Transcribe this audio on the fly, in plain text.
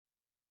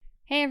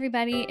Hey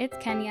everybody, it's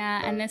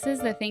Kenya, and this is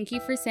the Thank You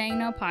for Saying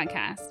No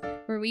podcast,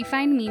 where we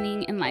find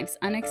meaning in life's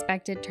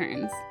unexpected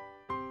turns.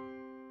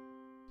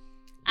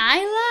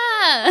 Isla!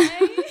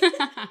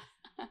 Hi.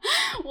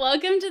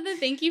 Welcome to the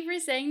Thank You for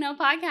Saying No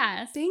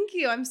podcast. Thank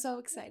you. I'm so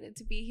excited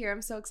to be here.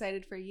 I'm so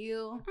excited for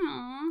you.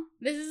 Aww.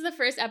 This is the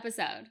first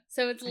episode,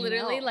 so it's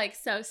literally know. like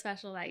so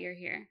special that you're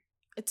here.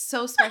 It's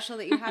so special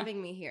that you're having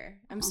me here.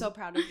 I'm so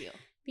proud of you.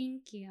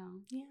 Thank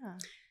you. Yeah.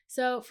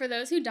 So for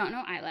those who don't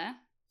know Isla,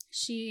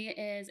 she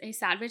is a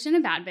sad bitch and a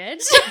bad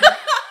bitch.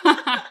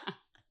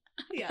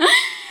 Yeah.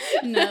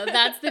 No,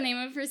 that's the name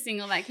of her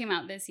single that came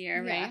out this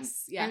year, right?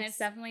 Yes. And it's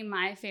definitely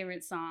my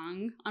favorite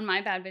song on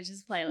my Bad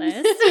Bitches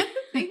playlist.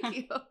 Thank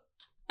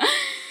you.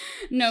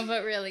 No,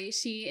 but really,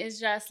 she is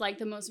just like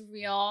the most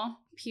real,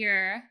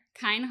 pure,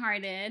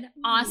 kind-hearted,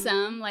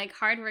 awesome, like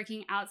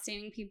hardworking,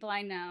 outstanding people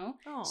I know.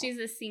 Oh. She's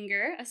a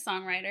singer, a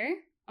songwriter,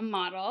 a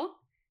model,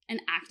 an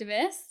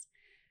activist,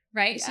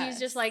 right? Yes. She's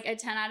just like a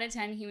 10 out of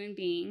 10 human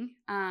being.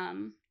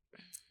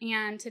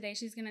 And today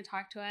she's going to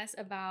talk to us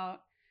about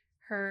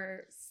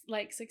her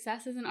like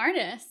success as an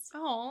artist.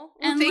 Oh.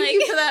 Well, And, thank like-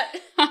 you for that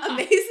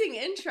amazing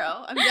intro.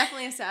 I'm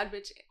definitely a sad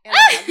bitch and a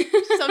bad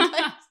bitch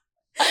sometimes.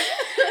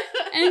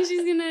 And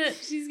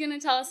she's gonna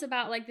tell us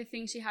about like the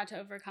things she had to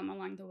overcome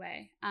along the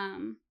way.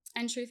 And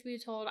truth be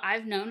told,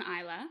 I've known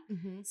Isla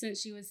Mm-hmm. since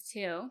she was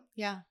 2.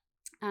 Yeah.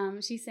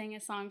 She sang a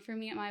song for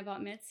me at my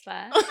bat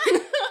mitzvah.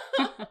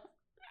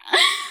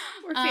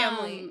 We're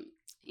family.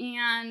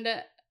 And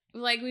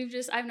like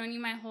I've known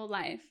you my whole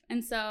life.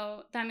 And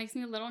so that makes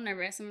me a little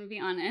nervous, I'm gonna be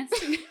honest.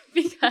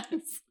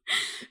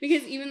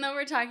 because even though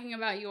we're talking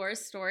about your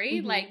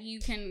story, Mhm. like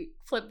you can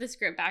flip the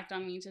script back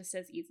on me just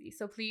as easy.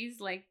 So please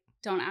like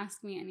don't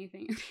ask me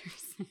anything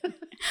embarrassing. I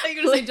thought you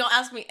were going to say, don't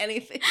ask me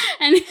anything.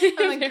 Anything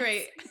I'm like,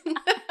 embarrassing.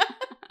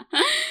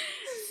 great.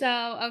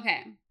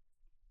 Okay.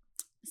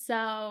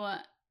 So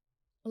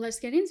let's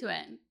get into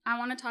it. I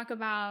want to talk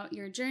about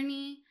your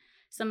journey,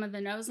 some of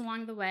the no's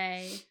along the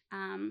way,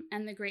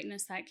 and the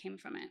greatness that came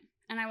from it.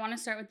 And I want to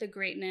start with the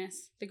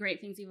greatness, the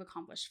great things you've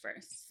accomplished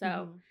first.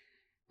 So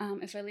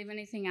if I leave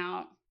anything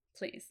out,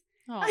 please.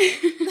 Oh.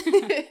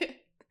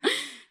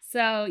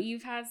 So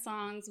you've had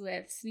songs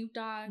with Snoop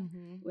Dogg,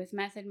 Mm-hmm. with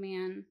Method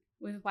Man,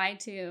 with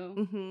Y2,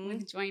 Mm-hmm.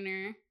 with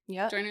Joyner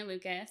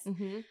Lucas.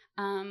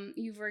 Mm-hmm.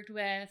 You've worked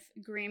with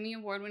Grammy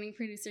Award-winning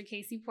producer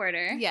Casey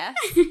Porter. Yes.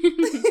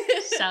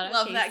 Shout out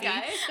Love Casey.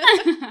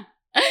 that guy.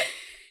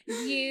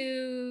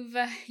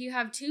 You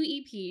have 2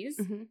 EPs,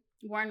 Mm-hmm.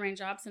 War and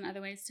Raindrops and Other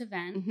Ways to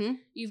Vent. Mm-hmm.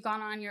 You've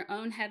gone on your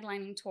own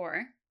headlining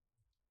tour.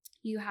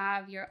 You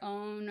have your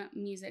own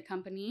music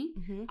company,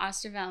 Mm-hmm.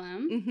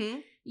 Ostervellum. Mm-hmm.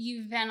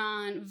 You've been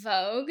on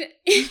Vogue.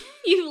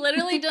 You've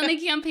literally done the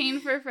campaign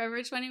for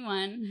Forever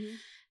 21.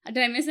 Did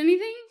I miss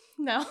anything?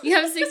 No. You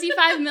have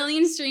 65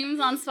 million streams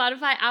on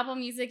Spotify, Apple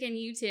Music, and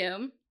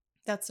YouTube.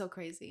 That's so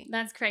crazy.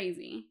 That's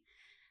crazy.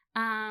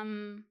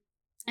 And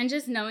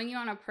just knowing you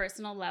on a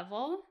personal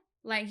level,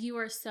 like you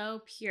are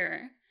so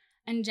pure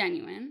and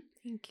genuine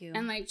Thank you.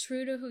 and like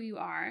true to who you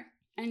are.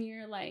 And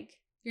you're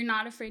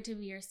not afraid to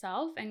be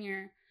yourself, and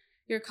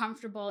you're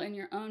comfortable in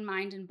your own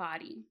mind and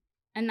body.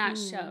 And that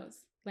shows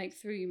like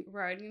through you.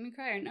 We're already gonna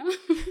cry or no?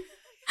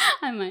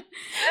 I might.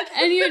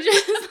 And you're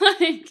just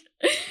like,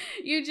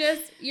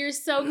 you're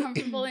so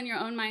comfortable in your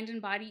own mind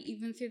and body,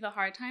 even through the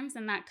hard times.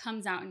 And that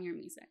comes out in your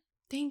music.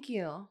 Thank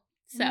you.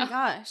 So, Oh my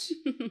gosh.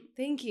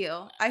 Thank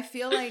you. I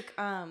feel like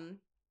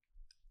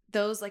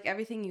those, like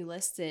everything you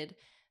listed,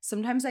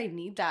 sometimes I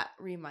need that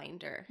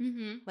reminder.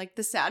 mm-hmm. Like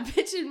the sad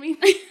bitch in me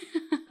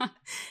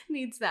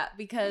needs that,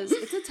 because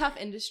it's a tough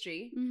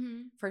industry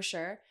mm-hmm. for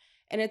sure.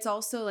 And it's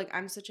also like,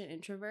 I'm such an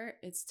introvert.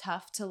 It's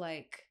tough to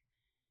like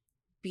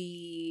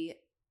be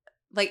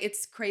like,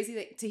 it's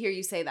crazy to hear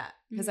you say that,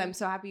 because Mhm. I'm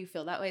so happy you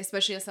feel that way,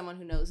 especially as someone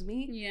who knows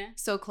me Yeah.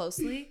 so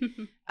closely.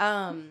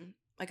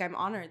 Like I'm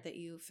honored that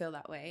you feel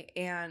that way.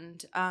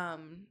 And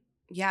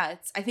yeah,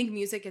 I think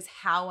music is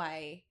how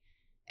I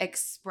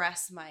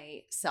express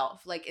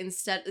myself. Like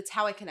it's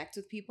how I connect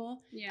with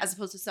people, Yeah. as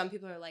opposed to some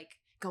people are like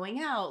going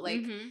out,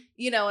 like Mhm.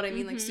 you know what I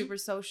mean, like Mhm. super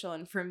social.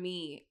 And for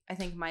me, I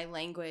think my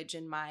language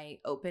and my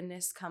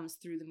openness comes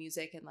through the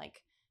music, and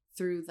like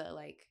through the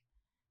like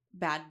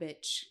bad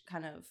bitch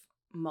kind of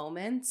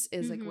moments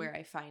is like Mhm. where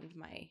I find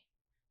my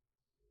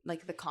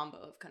like the combo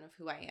of kind of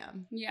who I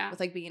am, Yeah. with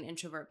like being an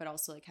introvert but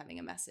also like having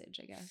a message,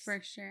 I guess.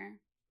 For sure.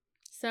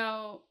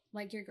 So,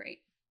 like, you're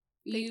great.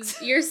 Thanks.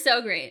 You're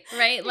so great,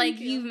 right? Thank Like,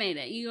 you. you've made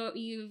it.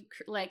 You've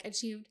like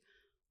achieved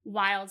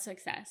wild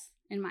success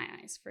in my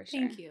eyes, for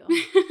sure. Thank you.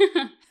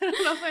 I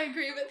don't know if I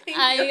agree, but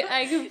thank you.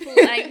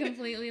 I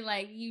completely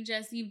like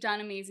you've done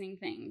amazing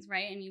things,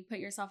 right? And you put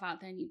yourself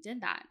out there and you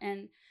did that.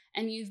 And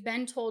you've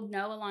been told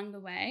no along the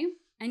way,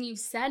 and you've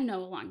said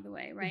no along the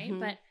way, right? Mhm.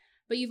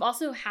 But you've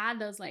also had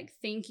those like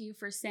thank you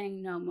for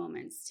saying no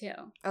moments too.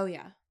 Oh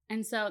yeah.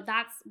 And so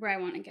that's where I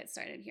want to get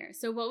started here.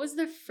 So what was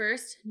the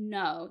first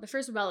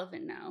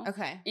relevant no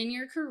Okay. in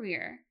your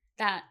career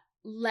that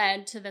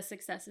led to the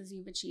successes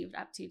you've achieved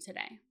up to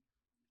today?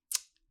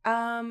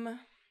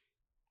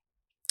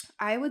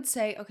 I would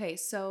say, okay,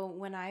 so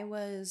when I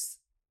was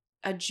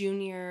a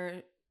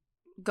junior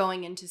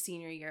going into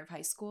senior year of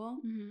high school,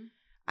 Mm-hmm.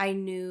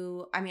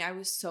 I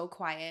was so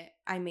quiet.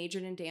 I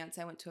majored in dance.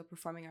 I went to a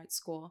performing arts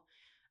school.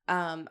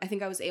 I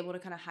think I was able to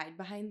kind of hide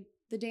behind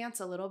the dance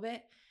a little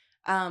bit.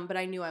 But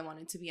I knew I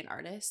wanted to be an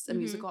artist, a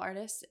musical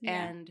artist.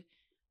 Yeah. And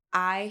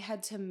I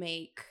had to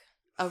make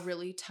a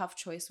really tough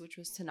choice, which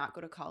was to not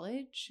go to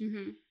college.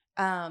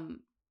 Mm-hmm.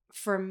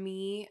 For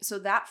me, so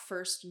that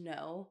first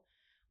no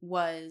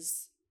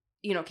was,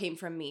 came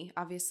from me,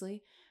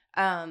 obviously.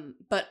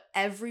 But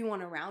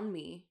everyone around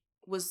me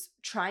was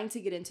trying to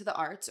get into the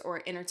arts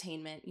or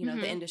entertainment,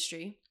 the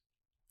industry,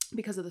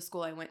 because of the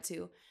school I went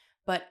to.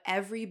 But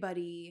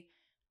everybody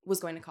was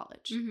going to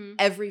college. Mm-hmm.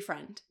 Every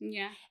friend.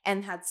 Yeah.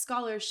 And had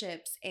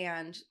scholarships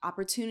and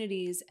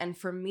opportunities. And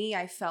for me,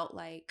 I felt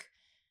like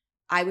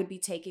I would be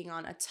taking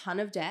on a ton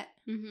of debt.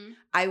 Mm-hmm.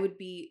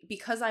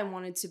 Because I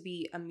wanted to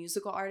be a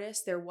musical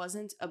artist, there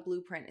wasn't a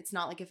blueprint. It's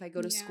not like if I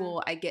go to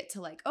school, I get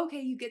to like, okay,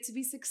 you get to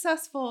be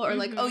successful, or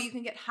like, oh, you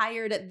can get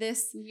hired at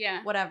this,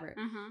 whatever,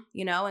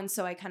 and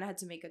so I kind of had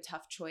to make a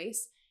tough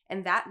choice.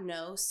 And that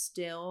no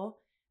still,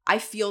 I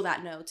feel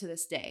that no to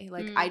this day.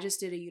 Like I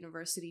just did a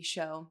university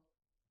show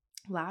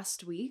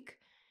last week,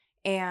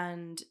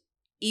 and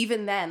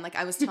even then, like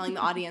I was telling the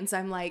audience,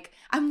 I'm like,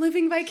 I'm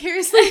living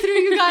vicariously through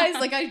you guys.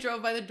 Like I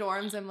drove by the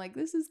dorms. I'm like,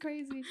 this is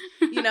crazy,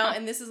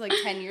 and this is like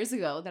 10 years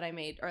ago that I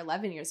made, or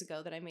 11 years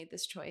ago that I made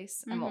this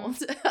choice. I'm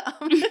old.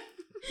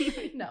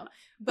 No,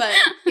 but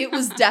it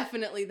was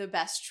definitely the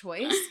best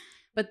choice.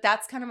 But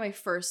that's kind of my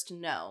first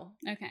no.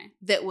 Okay.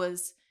 That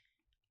was,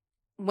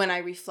 when I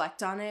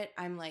reflect on it,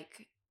 I'm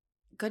like,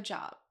 good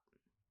job.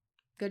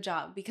 Good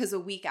job. Because a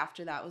week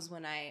after that was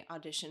when I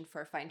auditioned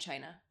for Fine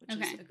China, which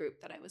is a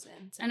group that I was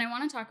in. So. And I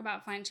want to talk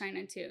about Fine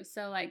China too.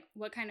 So like,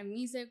 what kind of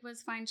music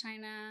was Fine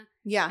China?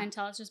 Yeah. And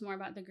tell us just more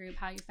about the group,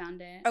 how you found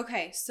it.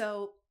 Okay.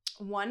 So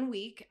 1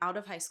 week out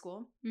of high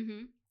school,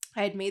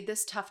 I had made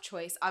this tough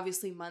choice,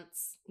 obviously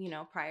months,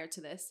 prior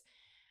to this.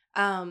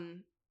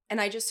 And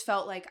I just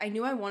felt like I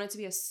knew I wanted to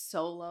be a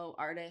solo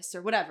artist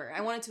or whatever.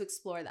 I wanted to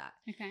explore that.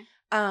 Okay.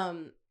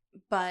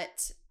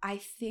 But I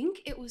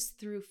think it was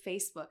through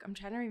Facebook. I'm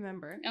trying to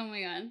remember. Oh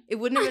my God. It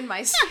wouldn't have been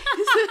MySpace.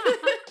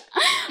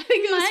 I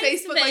think it was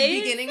Facebook, like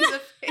beginnings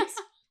of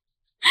Facebook.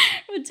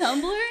 With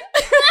Tumblr?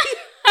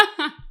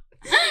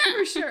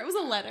 For sure. It was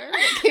a letter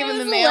that came in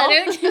the mail.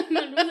 Was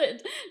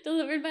it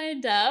delivered by a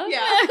dove?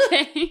 Yeah.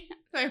 Okay.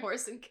 By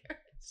horse and carriage.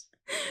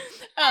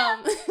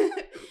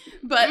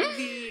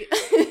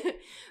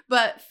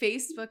 But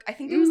Facebook, I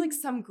think there was like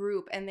some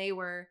group, and they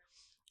were,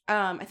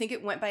 I think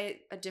it went by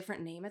a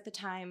different name at the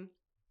time.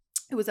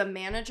 It was a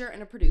manager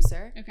and a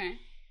producer. Okay.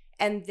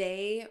 And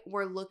they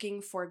were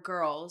looking for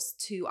girls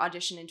to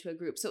audition into a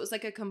group. So it was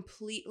like a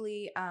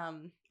completely, I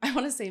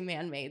want to say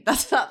man-made.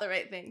 That's not the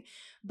right thing.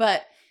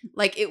 But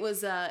like it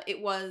wasn't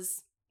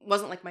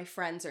like my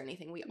friends or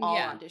anything. We all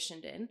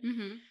auditioned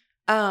in.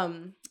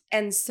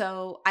 And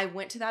so I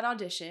went to that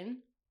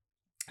audition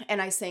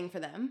and I sang for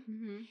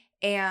them.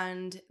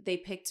 And they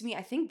picked me.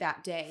 I think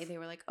that day they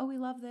were like, oh, we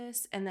love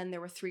this. And then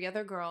there were 3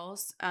 other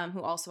girls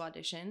who also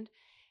auditioned.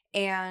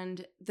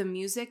 And the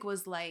music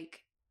was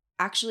like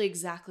actually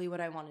exactly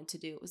what I wanted to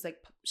do. It was like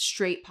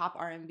straight pop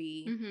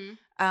R&B.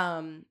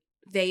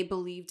 They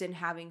believed in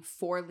having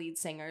 4 lead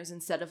singers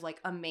instead of like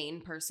a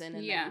main person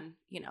and then,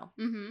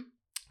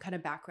 kind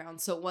of background.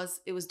 So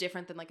it was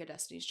different than like a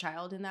Destiny's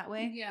Child in that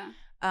way. Yeah.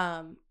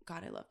 God,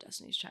 I love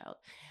Destiny's Child.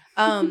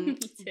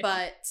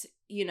 But,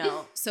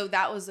 so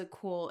that was a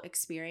cool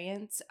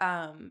experience.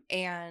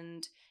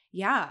 And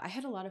yeah, I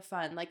had a lot of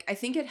fun. Like, I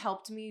think it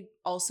helped me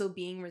also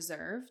being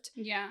reserved.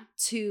 Yeah.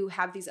 To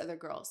have these other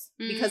girls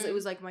because it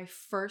was like my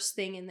first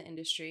thing in the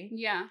industry.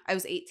 Yeah. I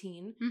was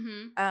 18.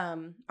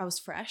 I was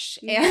fresh,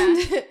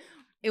 and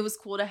it was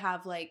cool to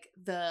have like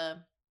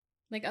the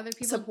other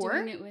people support.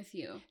 Doing it with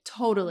you.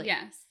 Totally.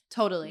 Yes.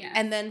 Totally. Yes.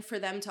 And then for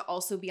them to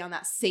also be on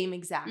that same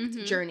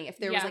exact journey. If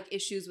there was like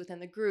issues within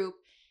the group,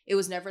 it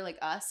was never like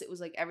us. It was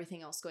like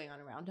everything else going on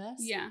around us.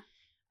 Yeah.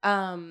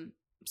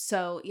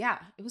 So yeah,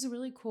 it was a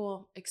really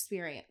cool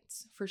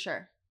experience for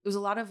sure. It was a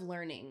lot of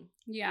learning.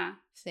 Yeah.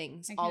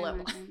 Things all at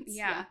once.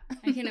 Yeah.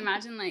 I can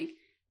imagine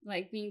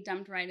like being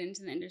dumped right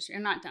into the industry,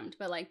 or not dumped,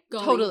 but like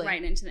going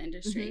right into the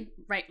industry.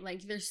 Right.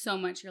 Like there's so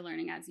much you're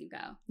learning as you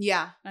go.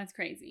 Yeah. That's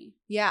crazy.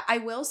 Yeah. I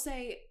will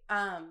say,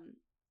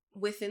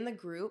 within the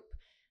group,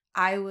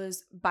 I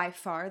was by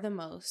far the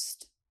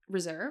most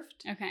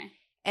reserved. Okay.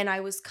 And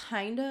I was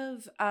kind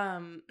of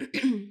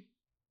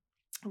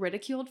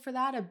ridiculed for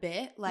that a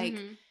bit. Like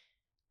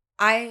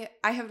I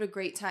have a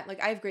great time.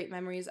 Like I have great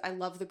memories. I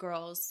love the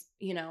girls.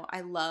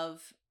 I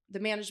love the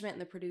management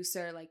and the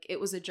producer. Like it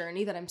was a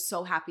journey that I'm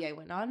so happy I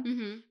went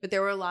on. But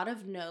there were a lot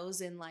of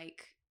no's in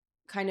like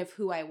kind of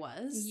who I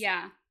was.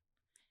 Yeah.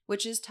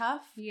 Which is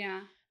tough.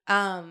 Yeah.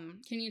 Can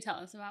you tell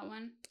us about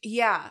one?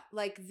 Yeah.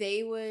 Like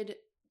they would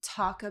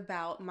talk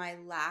about my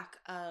lack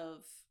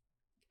of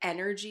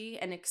energy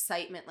and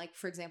excitement. Like,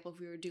 for example, if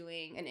we were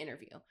doing an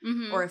interview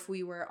or if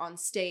we were on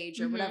stage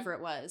or whatever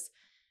it was,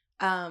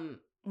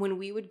 when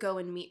we would go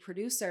and meet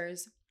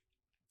producers,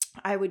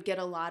 I would get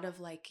a lot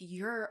of like,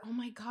 oh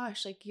my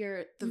gosh, like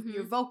your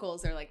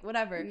vocals or like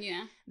whatever,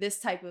 this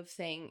type of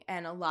thing,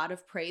 and a lot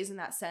of praise in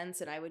that sense.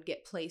 And I would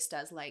get placed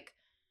as like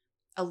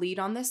a lead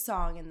on this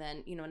song, and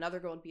then, you know, another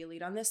girl would be a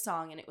lead on this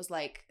song, and it was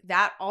like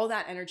that, all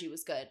that energy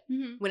was good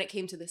when it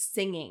came to the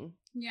singing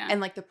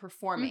and like the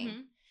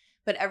performing,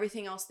 but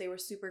everything else, they were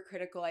super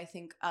critical, I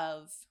think,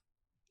 of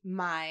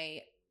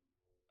my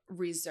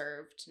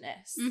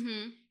reservedness.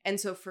 And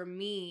so for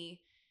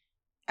me,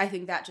 I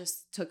think that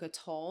just took a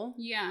toll.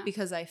 Yeah.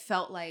 Because I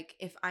felt like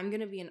if I'm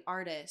going to be an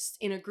artist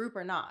in a group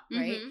or not,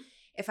 right?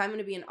 If I'm going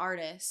to be an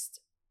artist,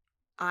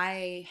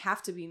 I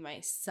have to be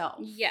myself.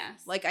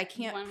 Yes. Like I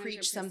can't 100%.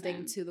 Preach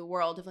something to the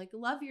world of like,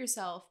 love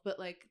yourself, but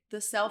like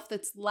the self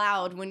that's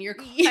loud when you're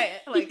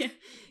quiet, like,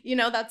 you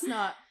know, that's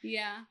not.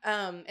 Yeah.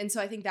 And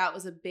so I think that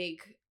was a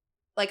big,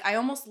 like, I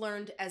almost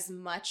learned as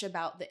much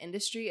about the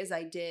industry as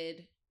I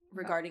did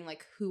regarding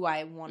like who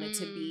I wanted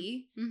to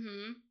be.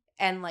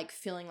 And like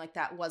feeling like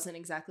that wasn't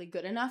exactly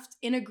good enough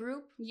in a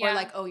group, or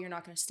like, oh, you're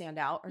not going to stand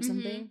out or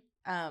something.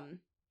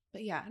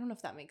 But yeah, I don't know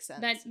if that makes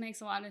sense. That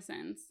makes a lot of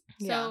sense.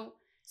 So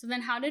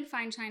then how did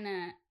Fine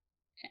China,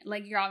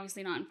 like you're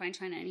obviously not in Fine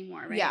China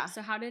anymore, right? Yeah.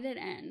 So how did it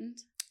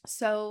end?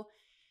 So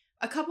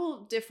a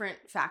couple different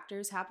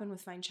factors happened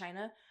with Fine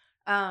China.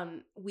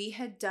 We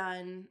had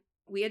done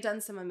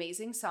some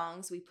amazing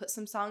songs. We put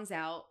some songs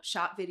out,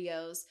 shot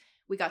videos.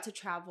 We got to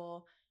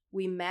travel.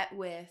 We met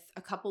with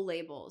a couple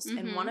labels,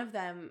 and one of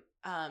them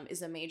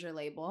is a major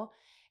label.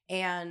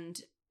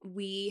 And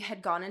we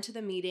had gone into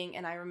the meeting,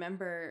 and I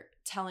remember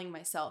telling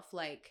myself,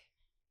 like,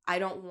 I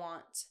don't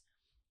want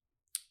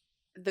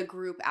the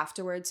group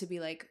afterward to be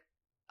like,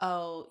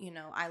 oh, you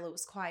know, Isla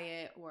was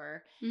quiet,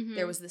 or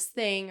there was this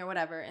thing or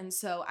whatever. And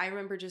so I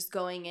remember just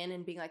going in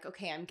and being like,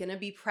 okay, I'm going to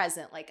be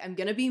present. Like, I'm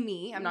going to be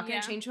me. I'm not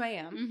going to change who I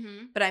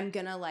am, but I'm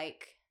going to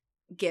like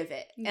give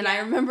it. And I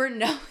remember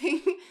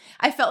knowing,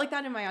 I felt like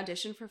that in my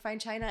audition for Fine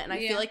China. And I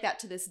feel like that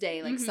to this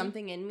day, like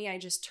something in me, I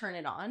just turn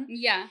it on.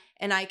 Yeah.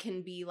 And I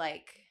can be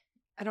like,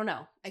 I don't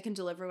know, I can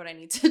deliver what I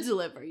need to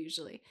deliver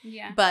usually.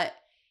 Yeah. But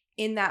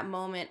in that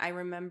moment, I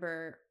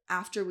remember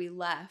after we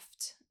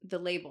left the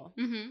label,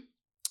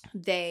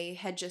 they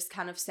had just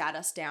kind of sat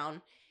us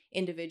down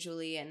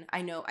individually. And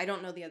I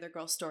don't know the other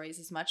girls' stories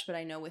as much, but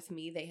I know with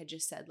me, they had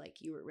just said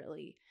like, you were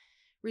really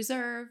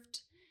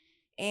reserved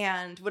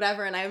and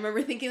whatever. And I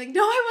remember thinking like,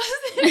 no,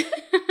 I wasn't.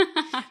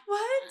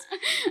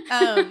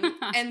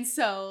 What? And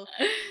so,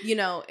 you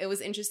know, it was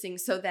interesting.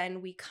 So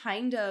then we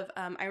kind of,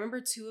 I remember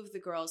two of the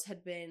girls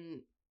had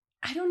been,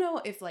 I don't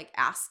know if like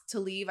asked to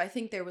leave. I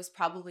think there was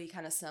probably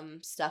kind of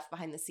some stuff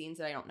behind the scenes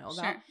that I don't know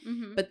about,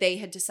 but they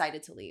had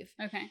decided to leave.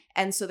 Okay.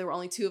 And so there were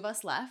only two of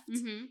us left.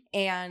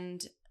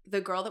 And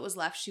the girl that was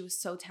left, she was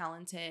so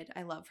talented.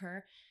 I love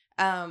her.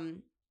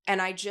 And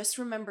I just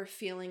remember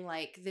feeling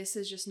like this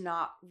is just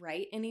not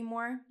right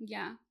anymore.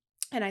 Yeah.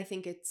 And I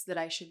think it's that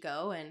I should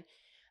go.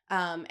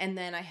 And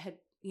then I had,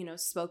 you know,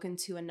 spoken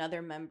to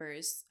another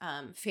member's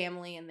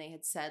family, and they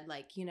had said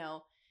like, you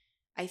know,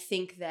 I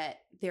think that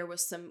there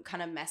was some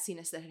kind of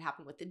messiness that had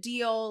happened with the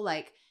deal.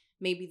 Like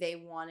maybe they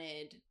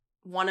wanted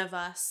one of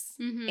us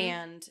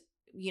and,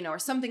 you know, or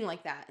something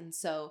like that. And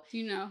so. Do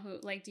you know who,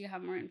 like, do you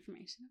have more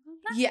information about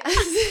that?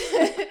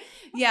 Yes.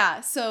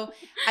 Yeah. So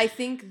I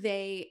think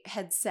they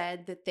had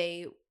said that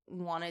they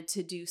wanted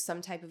to do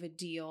some type of a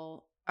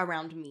deal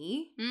around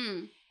me.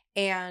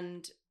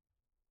 And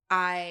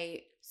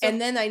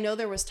and then I know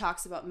there was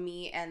talks about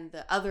me and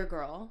the other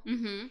girl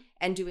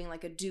and doing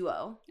like a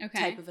duo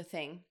type of a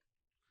thing.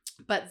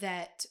 But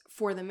that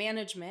for the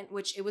management,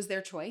 which it was their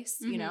choice,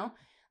 you know,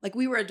 like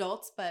we were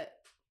adults, but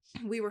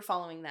we were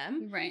following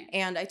them. Right.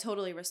 And I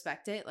totally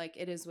respect it. Like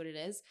it is what it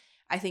is.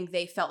 I think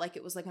they felt like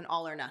it was like an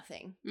all or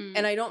nothing.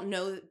 And I don't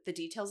know the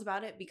details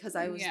about it because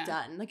I was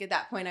done. Like at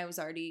that point I was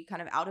already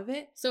kind of out of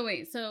it. So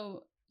wait,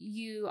 so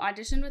you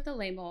auditioned with the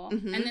label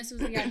and this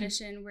was the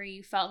audition where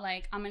you felt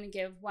like I'm going to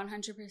give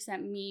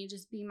 100% me,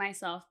 just be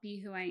myself, be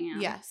who I am.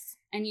 Yes.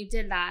 And you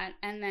did that.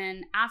 And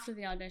then after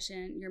the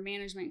audition, your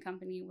management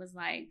company was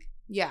like,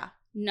 yeah,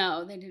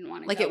 no, they didn't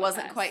want to. Like it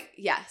wasn't quite.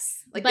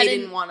 Yes. Like they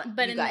didn't want to.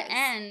 But in the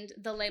end,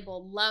 the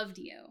label loved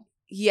you.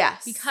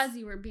 Yes. Because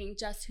you were being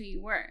just who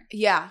you were.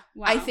 Yeah.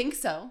 Wow. I think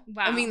so.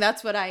 Wow. I mean,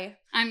 that's what I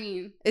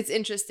mean, it's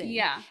interesting.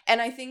 Yeah.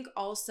 And I think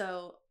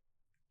also,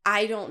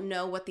 I don't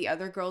know what the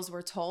other girls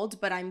were told,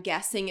 but I'm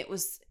guessing it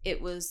was,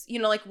 you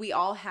know, like we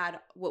all had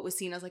what was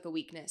seen as like a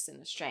weakness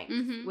and a strength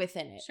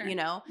within it, you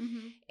know?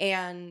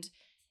 And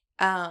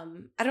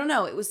I don't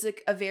know, it was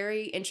like a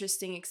very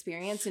interesting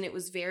experience, and it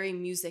was very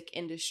music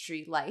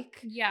industry like.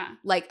 Yeah.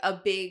 Like a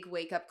big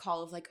wake up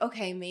call of like,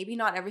 okay, maybe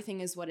not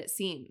everything is what it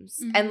seems.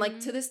 And like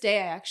to this day,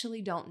 I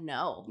actually don't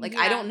know. Like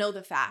I don't know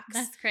the facts.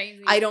 That's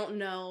crazy. I don't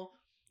know.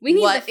 We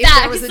need the facts. If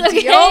there was a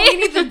deal, we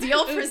need the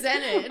deal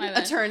presented,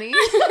 attorney.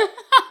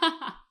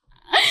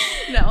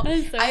 No,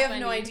 so I have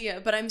no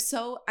idea, but I'm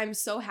so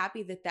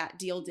happy that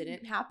deal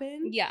didn't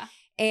happen. Yeah.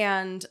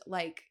 And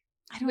like,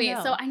 I don't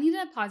know. So I need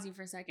to pause you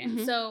for a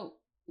second. So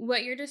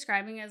what you're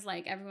describing is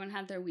like everyone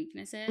had their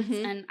weaknesses,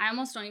 and I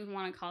almost don't even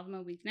want to call them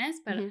a weakness,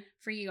 but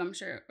for you, I'm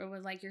sure it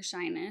was like your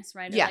shyness,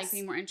 right? Or like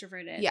being more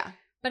introverted. Yeah.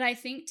 But I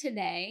think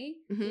today,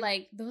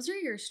 like those are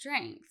your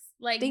strengths.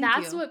 Like Thank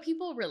that's you. what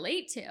people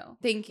relate to.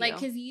 Thank you. Like,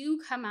 because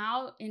you come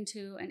out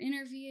into an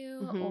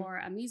interview or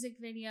a music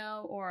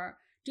video or,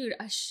 dude,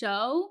 a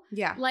show.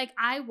 Yeah. Like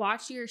I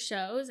watch your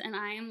shows and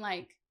I'm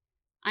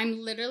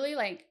literally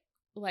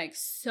like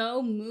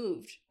so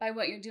moved by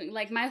what you're doing.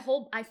 Like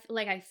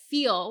I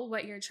feel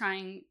what you're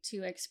trying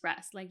to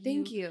express. Like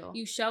Thank you.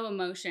 You show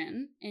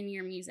emotion in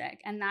your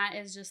music, and that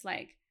is just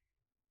like,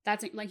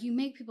 that's like, you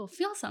make people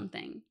feel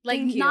something.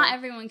 Like not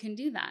everyone can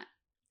do that.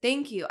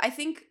 Thank you. I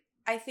think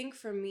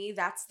for me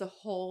that's the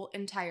whole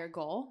entire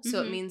goal.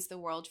 So it means the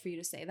world for you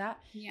to say that.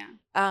 Yeah.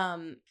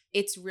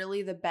 It's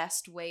really the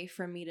best way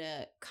for me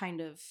to kind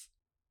of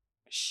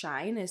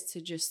shine is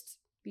to just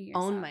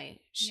own my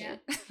shit.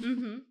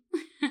 Yeah.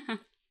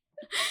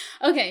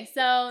 Okay,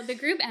 so the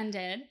group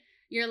ended.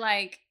 You're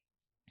like,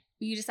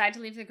 you decide to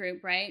leave the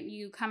group, right?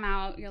 You come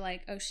out, you're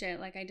like, oh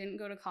shit, like I didn't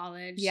go to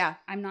college. Yeah.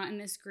 I'm not in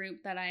this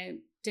group that I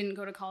didn't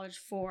go to college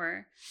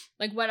for.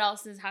 Like, what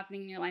else is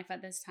happening in your life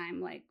at this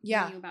time? Like,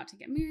 were you about to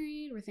get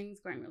married? Were things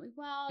going really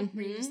well?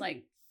 Were you just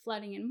like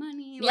flooding in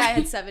money? Yeah, I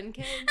had 7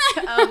 kids.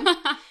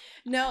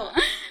 No.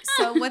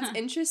 So what's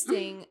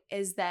interesting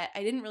is that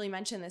I didn't really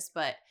mention this,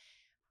 but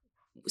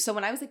so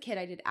when I was a kid,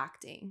 I did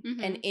acting.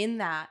 And in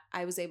that,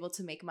 I was able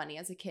to make money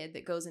as a kid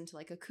that goes into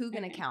like a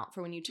Coogan account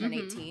for when you turn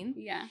 18.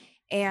 Yeah.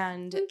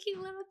 And some cute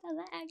little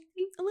fella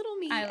acting. A little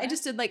me. I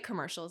just did like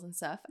commercials and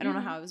stuff. I don't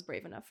know how I was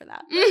brave enough for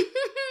that.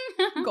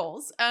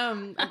 Goals.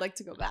 I'd like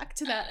to go back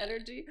to that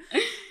energy.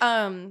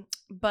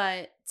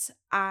 But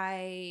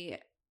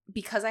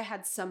because I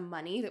had some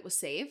money that was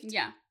saved.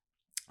 Yeah.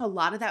 A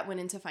lot of that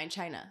went into Fine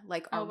China,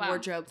 like our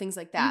wardrobe, things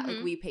like that,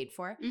 like we paid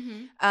for.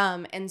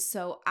 And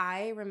so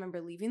I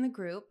remember leaving the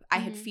group. I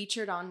had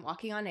featured on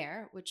Walking on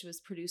Air, which was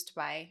produced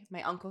by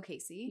my uncle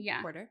Casey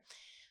Porter,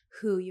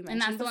 who you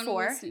mentioned before. And that's the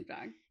one with Snoop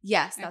Dogg.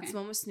 Yes, that's the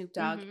one with Snoop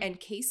Dogg. And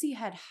Casey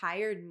had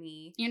hired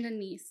me. And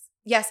Anise.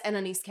 Yes, and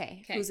Anise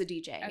K, who's a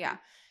DJ. Okay. Yeah.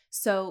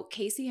 So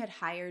Casey had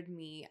hired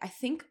me. I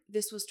think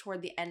this was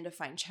toward the end of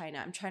Fine China.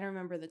 I'm trying to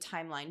remember the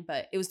timeline,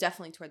 but it was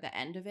definitely toward the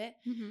end of it.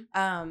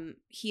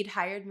 He'd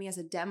hired me as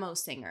a demo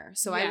singer.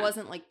 So I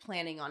wasn't like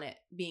planning on it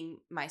being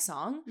my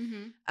song.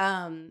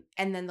 And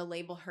then the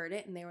label heard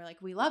it and they were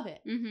like, we love it.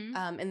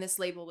 And this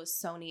label was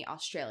Sony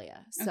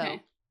Australia. So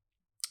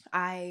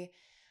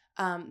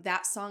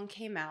that song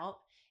came out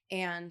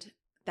and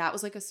that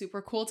was like a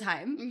super cool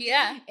time.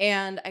 Yeah.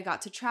 And I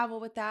got to travel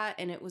with that.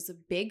 And it was a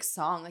big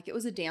song. Like it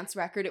was a dance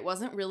record. It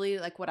wasn't really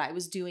like what I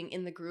was doing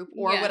in the group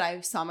or what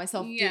I saw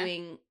myself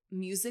doing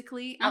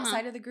musically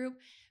outside of the group.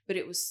 But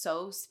it was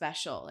so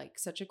special. Like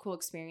such a cool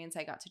experience.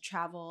 I got to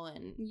travel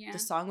and the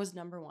song was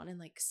 #1 in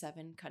like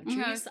 7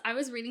 countries. I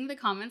was reading the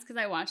comments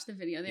because I watched the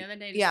video the other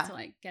day just to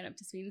like get up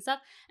to speed and stuff.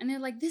 And they're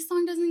like, this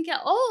song doesn't get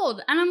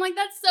old. And I'm like,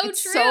 that's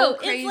it's true. So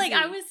crazy. It's like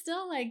I was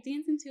still like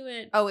dancing to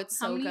it. Oh, it's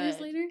so good. How many years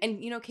later?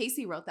 And you know,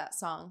 Casey wrote that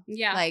song.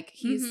 Yeah. Like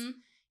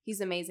he's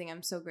amazing.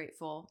 I'm so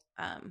grateful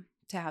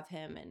to have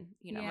him and,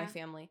 you know, my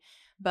family.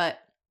 But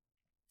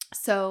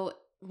so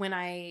when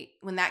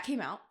that came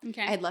out,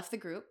 I had left the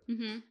group.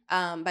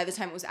 By the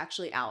time it was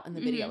actually out and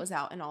the video was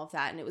out and all of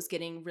that, and it was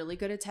getting really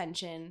good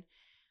attention.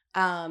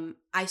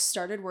 I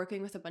started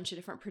working with a bunch of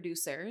different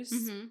producers,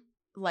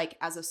 like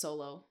as a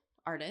solo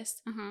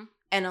artist.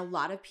 And a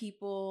lot of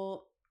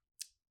people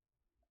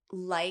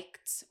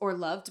liked or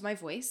loved my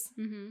voice.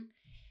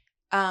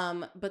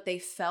 But they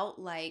felt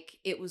like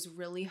it was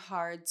really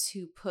hard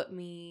to put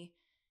me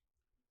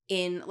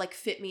in, like,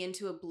 fit me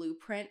into a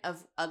blueprint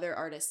of other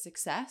artists'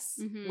 success,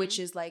 which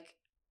is like,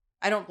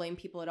 I don't blame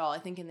people at all. I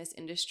think in this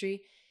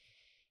industry,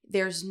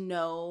 there's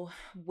no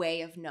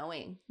way of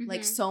knowing.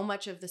 Like, so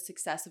much of the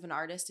success of an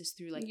artist is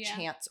through like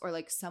chance or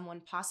like someone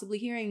possibly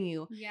hearing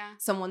you,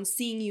 someone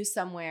seeing you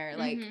somewhere,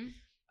 like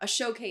a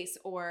showcase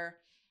or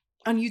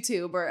on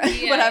YouTube or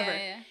whatever.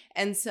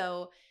 And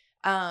so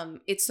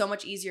it's so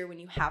much easier when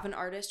you have an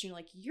artist, you're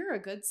like, you're a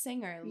good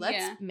singer,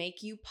 let's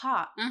make you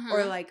pop.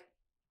 Or like,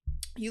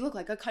 you look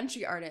like a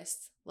country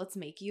artist, let's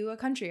make you a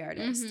country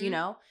artist, you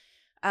know?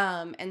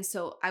 And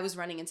so I was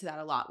running into that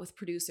a lot with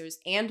producers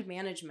and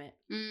management.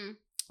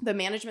 The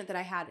management that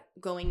I had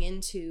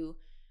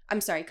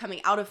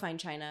coming out of Fine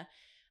China,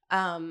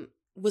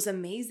 was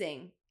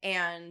amazing,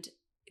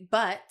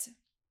 but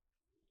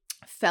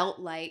felt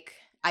like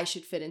I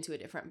should fit into a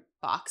different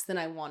box than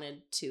I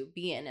wanted to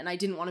be in. And I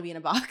didn't want to be in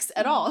a box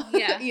at all,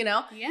 you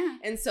know? Yeah.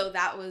 And so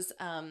that was,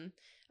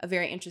 a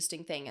very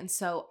interesting thing. And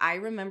so I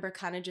remember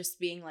kind of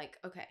just being like,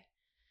 okay,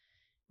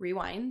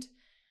 rewind.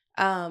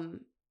 I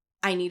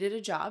needed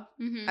a job.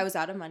 I was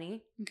out of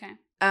money. Okay.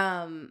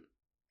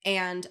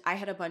 And I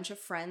had a bunch of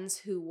friends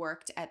who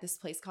worked at this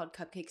place called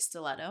Cupcake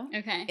Stiletto.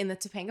 Okay. In the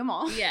Topanga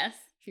Mall. Yes.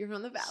 If you're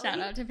from the Valley. Shout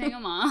out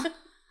Topanga Mall.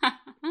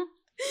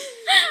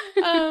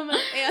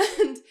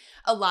 And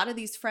a lot of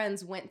these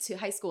friends went to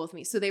high school with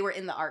me. So they were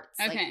in the arts,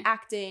 like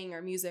acting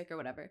or music or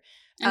whatever.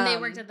 And they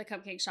worked at the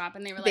cupcake shop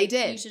and they were like, they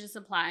did. You should just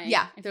apply.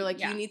 Yeah. They're like,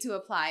 you need to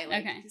apply.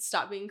 Like,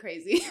 stop being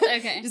crazy.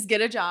 Okay. Just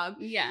get a job.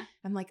 Yeah.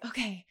 I'm like,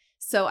 okay.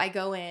 So I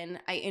go in,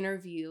 I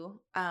interview,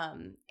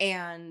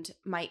 and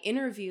my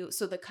interview,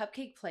 so the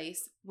cupcake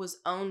place was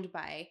owned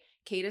by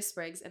Kata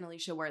Spriggs and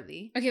Alicia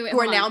Worthy, okay, wait, who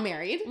are now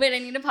married. Wait, I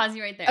need to pause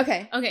you right there.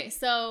 Okay.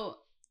 So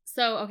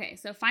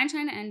Fine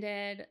China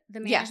ended. The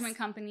management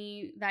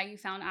company that you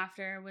found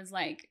after was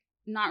like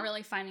not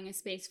really finding a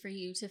space for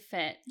you to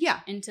fit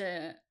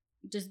into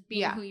just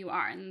being who you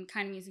are and the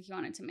kind of music you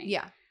wanted to make.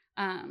 Yeah.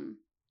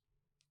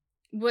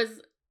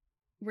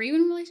 Were you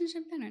in a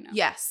relationship then or no?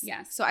 Yes.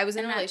 So I was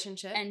in a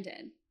relationship.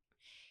 Ended.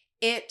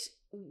 It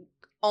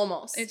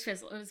almost. It was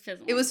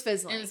fizzling. It was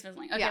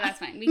fizzling. Okay, that's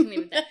fine. We can leave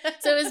it there.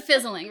 So it was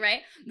fizzling,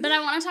 right? But I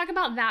want to talk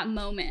about that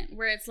moment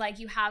where it's like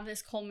you have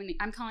this culmination.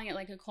 I'm calling it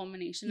like a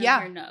culmination of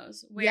your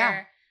nose.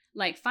 Where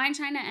like Fine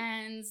China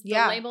ends. The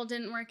label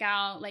didn't work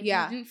out. Like you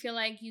didn't feel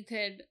like you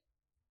could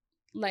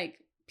like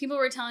people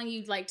were telling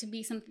you like to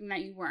be something that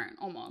you weren't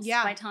almost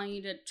by telling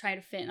you to try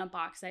to fit in a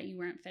box that you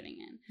weren't fitting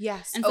in.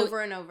 Yes. And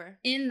over and over.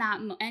 In that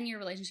and your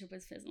relationship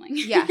was fizzling.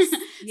 Yes.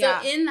 So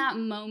in that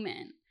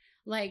moment,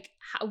 like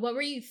what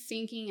were you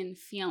thinking and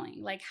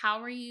feeling? Like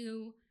how are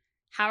you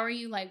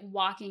like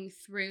walking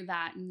through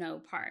that no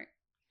part?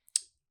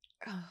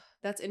 Oh,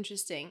 that's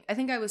interesting. I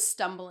think I was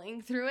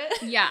stumbling through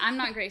it. Yeah, I'm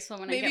not graceful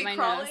when I get my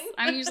crawling. nose.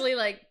 I'm usually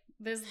like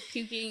there's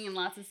puking and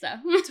lots of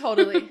stuff.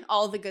 Totally.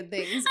 All the good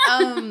things.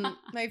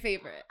 My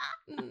favorite.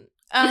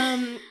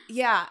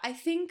 Yeah, I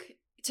think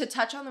to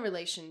touch on the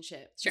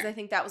relationship, because I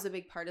think that was a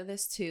big part of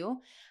this too.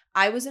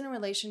 I was in a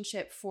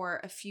relationship for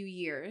a few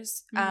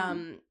years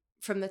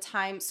from the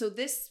time. So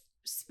this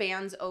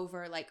spans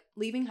over like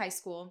leaving high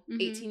school,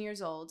 18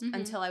 years old,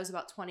 until I was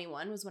about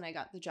 21 was when I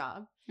got the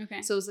job.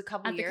 Okay. So it was a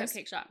couple years. At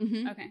the cupcake shop.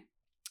 Okay.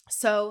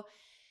 So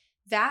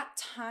that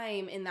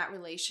time in that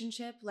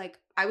relationship, like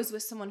I was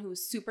with someone who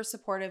was super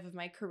supportive of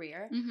my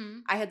career.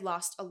 I had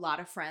lost a lot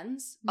of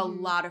friends,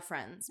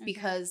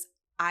 because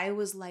I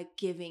was like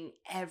giving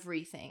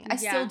everything. I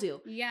still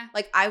do. Yeah.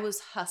 Like I was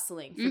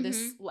hustling for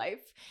this life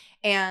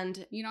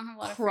and you don't have a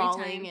lot of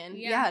crawling free time.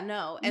 and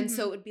no. And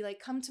so it would be like,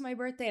 come to my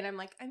birthday. And I'm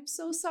like, I'm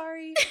so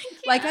sorry.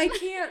 Like I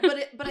can't,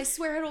 but I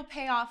swear it'll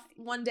pay off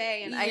one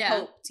day. And I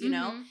hoped, you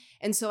know?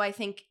 And so I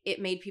think it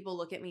made people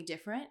look at me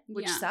different,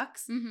 which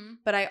sucks.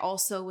 But I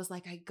also was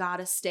like, I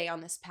gotta stay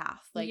on this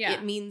path. Like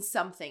it means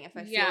something if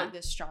I feel it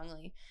this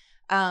strongly.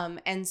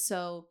 And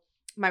so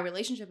my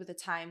relationship at the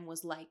time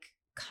was like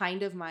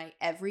kind of my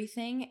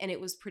everything, and it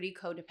was pretty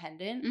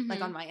codependent, like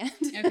on my end.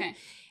 Okay.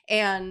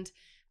 And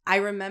I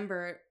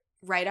remember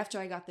right after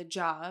I got the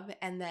job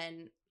and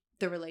then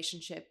the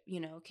relationship,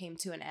 came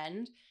to an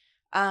end,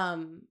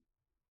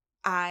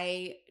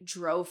 I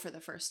drove for the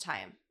first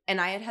time.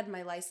 And I had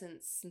my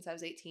license since I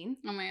was 18.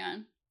 Oh my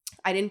God.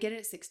 I didn't get it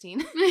at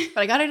 16,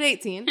 but I got it at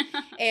 18.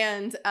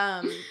 And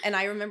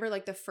I remember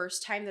like the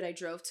first time that I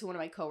drove to one of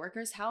my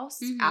coworkers'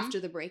 house after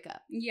the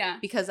breakup. Yeah.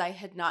 Because I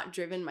had not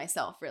driven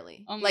myself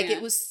really. Oh my God.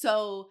 It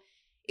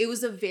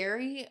was a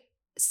very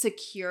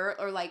secure,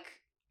 or like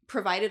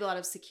provided a lot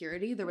of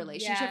security, the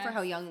relationship, for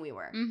how young we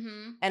were.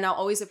 And I'll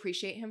always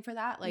appreciate him for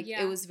that. Like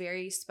it was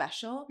very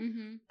special.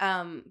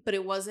 But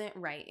it wasn't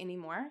right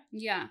anymore.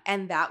 Yeah.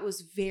 And that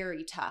was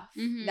very tough.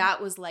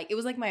 That was like, it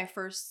was like my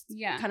first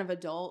kind of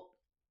adult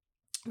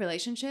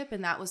relationship,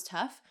 and that was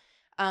tough.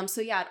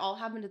 So yeah, it all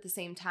happened at the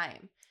same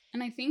time.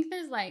 And I think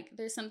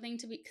there's something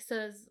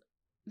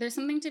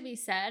to be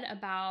said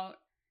about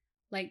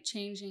like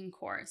changing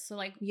course. So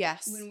like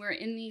when we're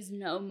in these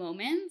no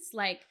moments,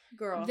 like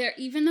there,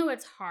 even though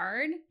it's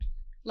hard,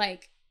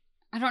 like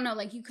I don't know,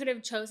 like you could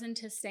have chosen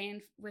to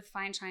stay with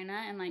Fine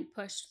China and like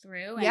pushed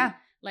through and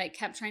like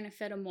kept trying to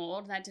fit a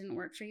mold that didn't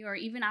work for you, or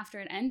even after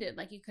it ended,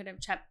 like you could have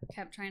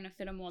kept trying to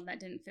fit a mold that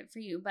didn't fit for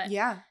you. But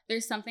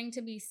there's something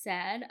to be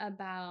said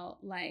about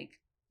like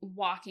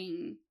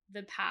walking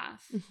the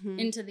path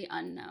into the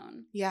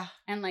unknown. Yeah.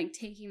 And like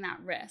taking that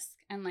risk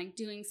and like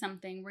doing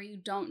something where you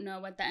don't know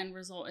what the end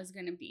result is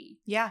going to be.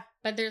 Yeah.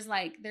 But there's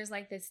like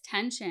this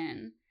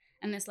tension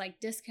and this like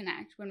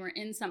disconnect when we're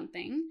in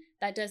something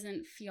that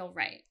doesn't feel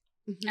right.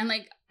 And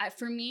like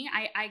for me,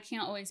 I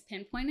can't always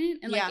pinpoint it.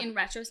 And like in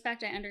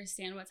retrospect, I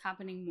understand what's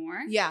happening more.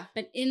 Yeah.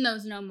 But in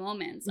those no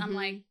moments, I'm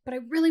like, but I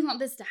really want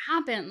this to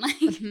happen.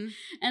 Like,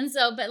 and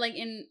so, but like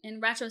in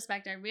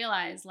retrospect, I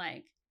realized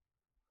like,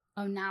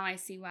 oh, now I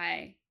see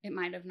why it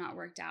might have not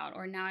worked out.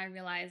 Or now I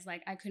realize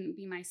like I couldn't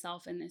be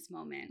myself in this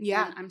moment.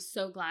 Yeah. And I'm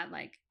so glad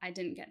like I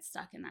didn't get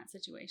stuck in that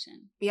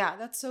situation. Yeah,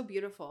 that's so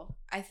beautiful.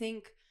 I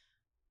think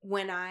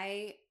when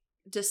I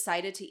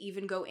decided to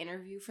even go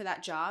interview for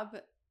that job,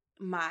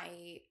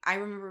 I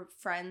remember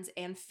friends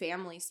and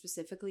family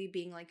specifically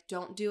being like,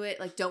 don't do it.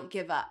 Like, don't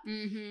give up.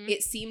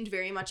 It seemed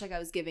very much like I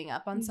was giving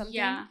up on something.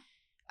 Yeah.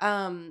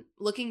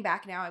 Looking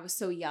back now, I was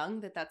so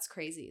young that's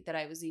crazy that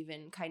I was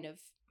even kind of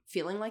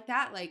feeling like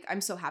that. Like, I'm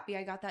so happy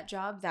I got that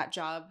job. That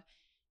job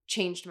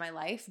changed my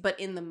life. But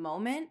in the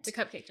moment, The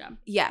cupcake job.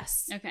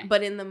 yes. Okay.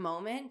 But in the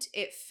moment,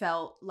 it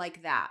felt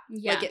like that.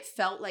 Yeah. Like it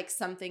felt like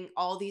something,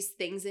 all these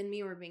things in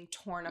me were being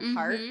torn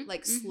apart,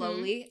 like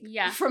slowly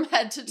from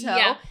head to toe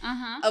Yeah.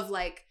 of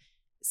like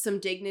some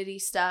dignity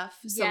stuff,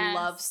 some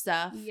love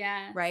stuff.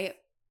 Yeah. Right?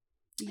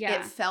 Yeah.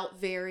 It felt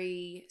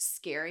very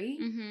scary.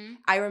 Mm-hmm.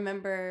 I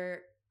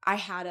remember I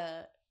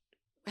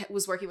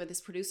was working with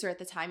this producer at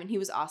the time and he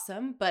was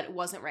awesome, but it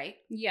wasn't right.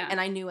 Yeah. And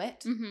I knew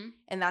it. Mm-hmm.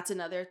 And that's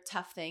another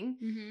tough thing.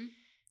 Mm-hmm.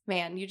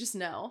 Man, you just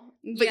know.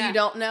 But you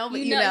don't know, but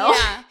you know. know.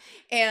 Yeah.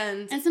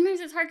 And sometimes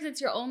it's hard because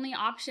it's your only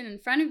option in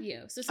front of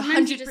you. So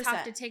sometimes you just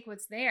have to take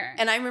what's there.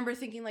 And I remember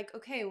thinking like,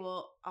 okay,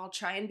 well, I'll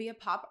try and be a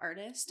pop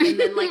artist. And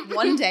then like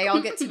one day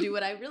I'll get to do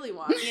what I really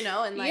want, you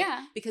know? And like,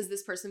 because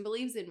this person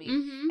believes in me.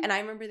 Mm-hmm. And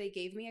I remember they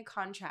gave me a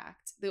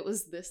contract that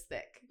was this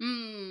thick.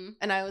 Mm.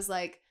 And I was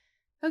like,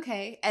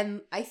 okay.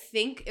 And I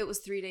think it was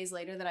 3 days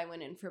later that I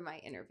went in for my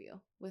interview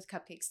with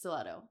Cupcake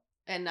Stiletto.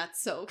 And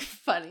that's so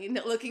funny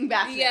looking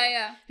back now.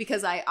 Yeah.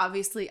 Because I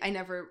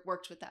never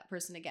worked with that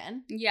person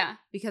again. Yeah.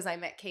 Because I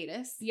met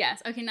Cadis.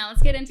 Yes. Okay, now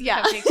let's get into the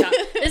cupcake shop.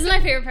 This is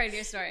my favorite part of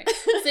your story.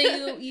 So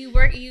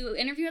you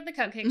interview at the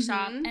cupcake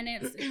shop, and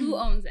it's who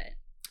owns it?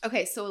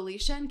 Okay, so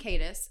Alicia and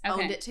Cadis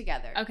owned it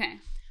together. Okay.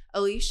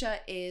 Alicia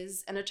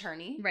is an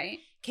attorney. Right.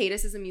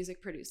 Cadis is a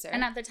music producer.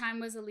 And at the time,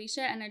 was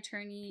Alicia an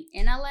attorney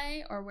in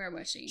LA or where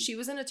was she? She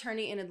was an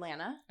attorney in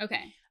Atlanta.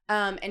 Okay.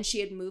 And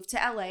she had moved to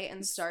LA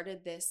and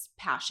started this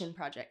passion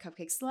project,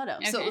 Cupcake Stiletto.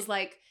 Okay. So it was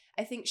like,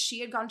 I think she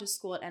had gone to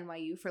school at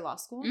NYU for law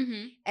school.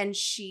 Mm-hmm. And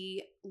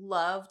she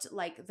loved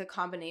like the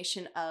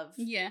combination of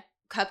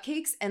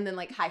cupcakes and then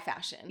like high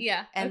fashion.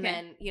 Yeah. And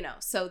then, you know,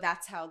 so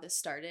that's how this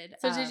started.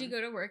 So did you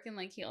go to work in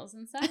like heels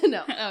and stuff?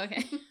 No. Oh,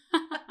 okay.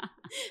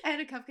 I had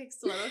a Cupcake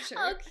Stiletto shirt.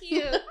 Oh,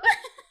 cute.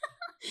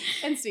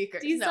 And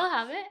sneakers. Do you still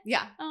have it?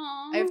 Yeah.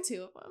 Aww. I have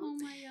 2 of them. Oh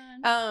my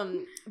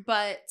God.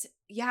 But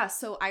yeah,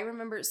 so I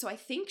remember, so I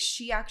think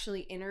she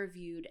actually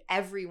interviewed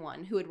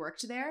everyone who had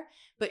worked there,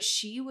 but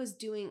she was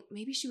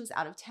maybe she was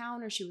out of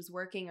town or she was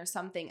working or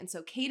something. And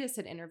so Cadis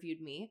had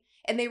interviewed me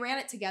and they ran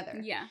it together.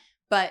 Yeah.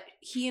 But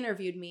he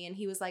interviewed me and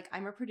he was like,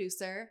 I'm a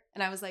producer.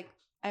 And I was like,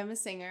 I'm a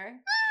singer.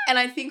 And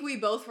I think we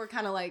both were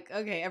kind of like,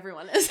 okay,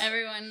 everyone is.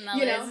 Everyone in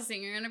LA is a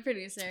singer and a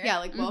producer. Yeah,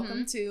 like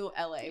welcome to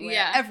LA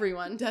where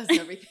everyone does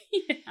everything.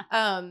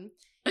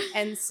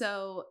 And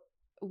so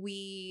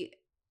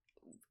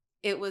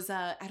it was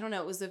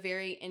it was a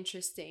very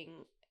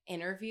interesting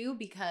interview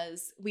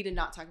because we did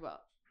not talk about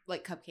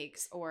like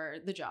cupcakes or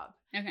the job.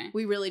 Okay.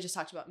 We really just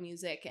talked about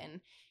music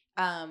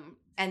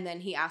and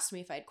then he asked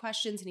me if I had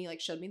questions and he like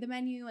showed me the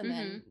menu and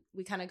then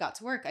we kind of got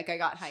to work. Like I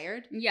got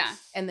hired. Yeah.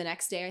 And the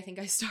next day I think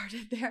I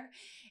started there.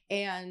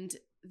 And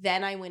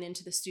then I went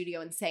into the studio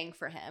and sang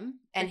for him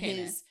and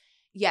his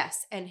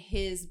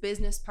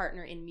business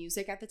partner in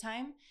music at the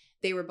time.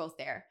 They were both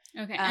there.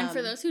 Okay. And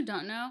for those who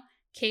don't know,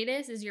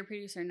 Cadis is your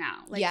producer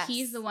now. Like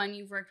he's the one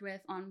you've worked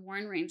with on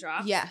Warren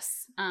Raindrops.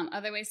 Yes.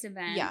 Other Ways to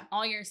Vent. Yeah.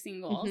 All your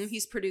singles. Mm-hmm.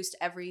 He's produced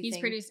everything.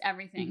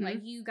 Mm-hmm. Like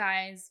you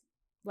guys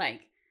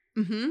like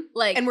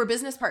and we're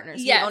business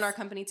partners. Yes. We own our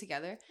company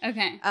together.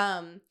 Okay.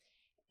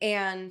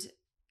 And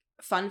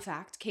fun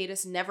fact,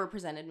 Cadis never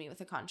presented me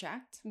with a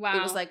contract. Wow.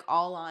 It was like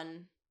all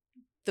on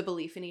the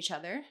belief in each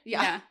other.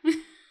 Yeah.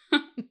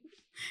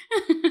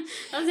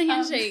 That was a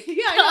handshake.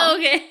 Yeah. Oh,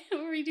 okay.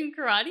 Were we doing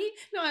karate?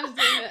 No, I was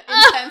doing an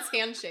intense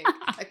handshake.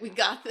 Like we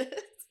got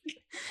this.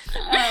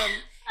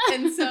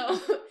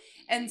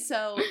 And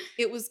so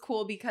it was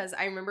cool because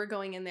I remember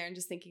going in there and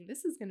just thinking,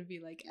 this is going to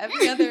be like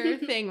every other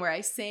thing where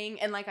I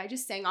sang and like I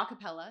just sang a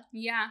cappella.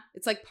 Yeah.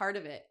 It's like part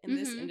of it in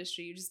this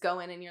industry. You just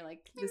go in and you're like,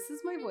 this is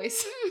my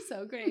voice.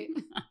 So great.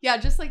 Yeah,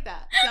 just like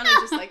that. Sounded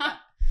just like that.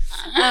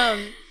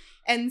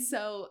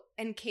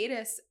 And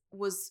Cadis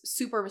was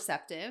super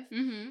receptive.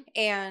 Mm-hmm.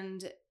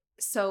 And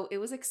so it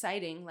was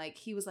exciting. Like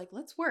he was like,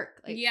 let's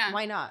work. Like,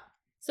 why not?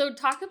 So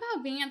talk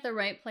about being at the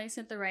right place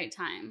at the right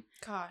time.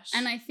 Gosh.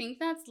 And I think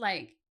that's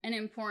like an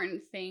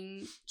important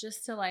thing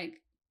just to like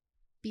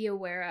be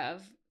aware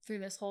of through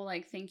this whole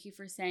like thank you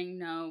for saying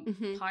no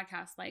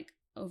podcast like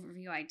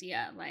overview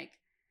idea. Like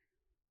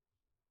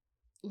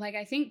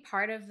I think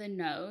part of the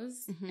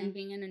no's and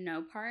being in a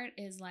no part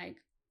is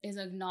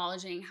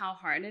acknowledging how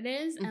hard it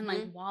is and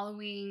like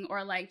wallowing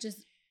or like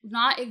just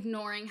not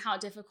ignoring how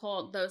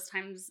difficult those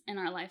times in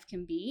our life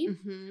can be,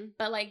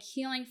 but like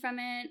healing from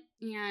it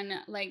and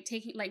like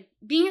taking like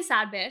being a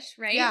sad bitch,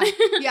 right? Yeah,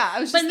 yeah. I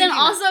was just but then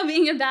also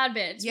being a bad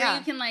bitch, where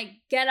you can like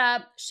get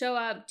up, show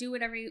up, do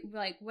whatever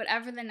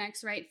whatever the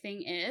next right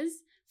thing is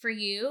for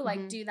you,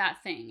 like do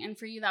that thing. And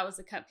for you, that was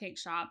the cupcake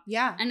shop.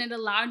 Yeah, and it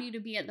allowed you to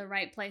be at the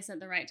right place at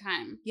the right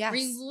time. Yes, where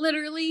you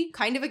literally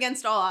kind of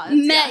against all odds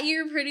met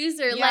your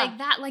producer like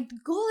that. Like the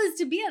goal is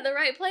to be at the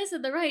right place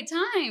at the right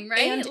time,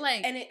 right?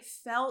 And it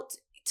felt,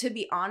 to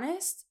be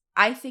honest,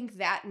 I think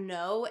that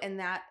no and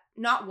that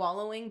not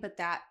wallowing, but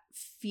that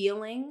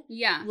feeling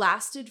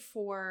lasted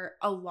for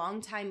a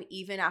long time,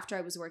 even after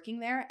I was working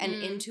there and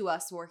into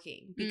us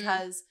working,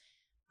 because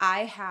I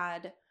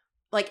had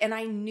like, and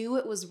I knew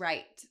it was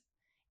right.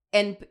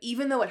 And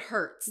even though it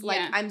hurts,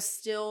 like I'm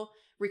still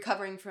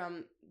recovering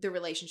from the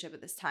relationship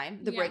at this time,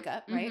 the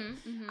breakup, right?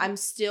 Mm-hmm. I'm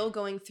still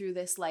going through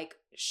this, like,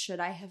 should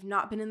I have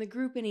not been in the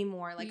group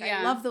anymore? Like,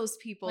 I love those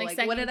people. Like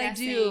what did I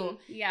do?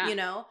 Yeah. You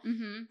know?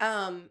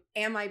 Mm-hmm.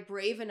 Am I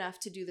brave enough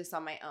to do this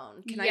on my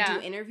own? Can I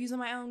do interviews on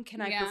my own?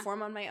 Can I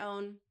perform on my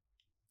own?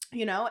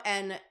 You know?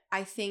 And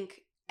I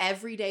think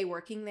every day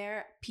working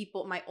there,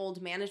 my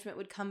old management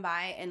would come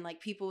by and like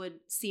people would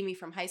see me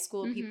from high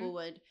school. Mm-hmm. People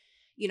would,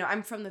 you know,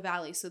 I'm from the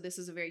Valley, so this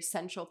is a very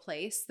central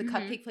place. The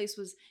cupcake place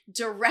was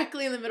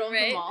directly in the middle of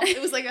the mall. It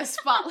was like a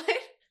spotlight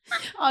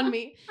on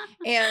me.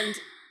 And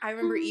I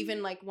remember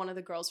even like one of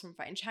the girls from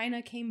Fine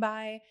China came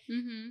by.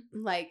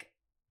 Mm-hmm. Like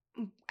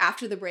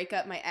after the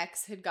breakup, my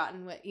ex had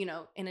gotten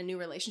in a new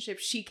relationship.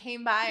 She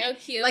came by. Oh,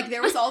 cute. Like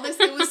there was all this,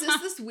 it was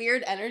just this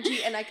weird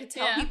energy. And I could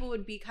tell people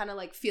would be kind of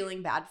like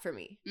feeling bad for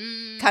me.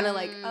 Kind of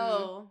like,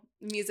 oh,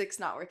 music's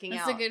not working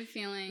out. That's a good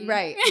feeling.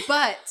 Right.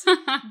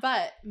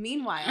 But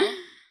meanwhile,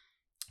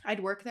 I'd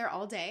work there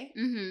all day.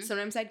 Mm-hmm.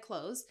 Sometimes I'd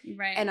close.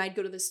 Right. And I'd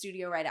go to the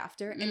studio right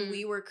after. Mm. And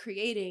we were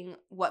creating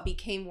what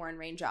became Warren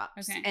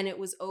Raindrops. Okay. And it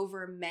was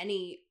over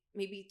maybe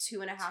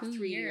 2.5,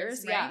 3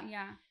 years. Right?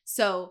 Yeah.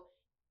 So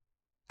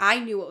I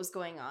knew what was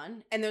going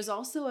on. And there's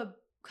also a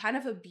kind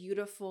of a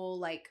beautiful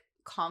like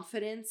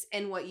confidence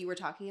in what you were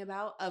talking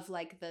about of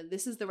like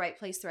this is the right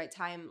place, the right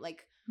time,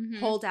 like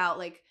hold out,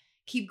 like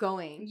keep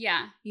going.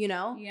 Yeah. You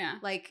know? Yeah.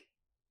 Like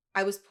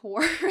I was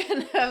poor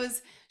and I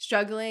was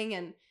struggling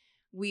and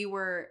we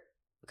were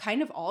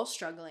kind of all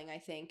struggling, I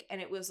think. And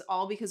it was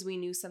all because we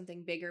knew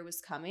something bigger was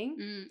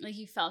coming. Like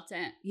you felt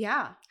it.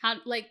 Yeah.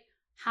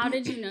 How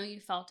did you know you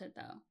felt it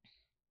though?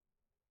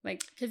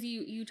 Like, because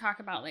you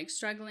talk about like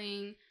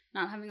struggling,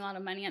 not having a lot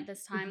of money at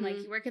this time. Mm-hmm.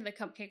 Like you work at the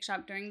cupcake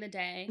shop during the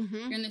day. Mm-hmm.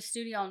 You're in the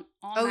studio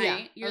all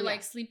night. Yeah. You're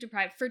like sleep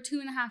deprived for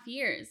 2.5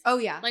 years. Oh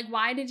yeah. Like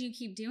why did you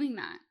keep doing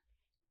that?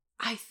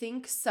 I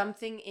think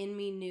something in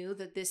me knew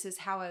that this is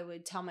how I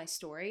would tell my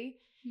story.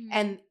 Mm-hmm.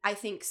 And I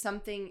think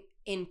something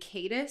in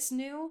Cadis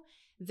knew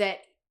that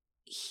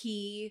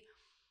he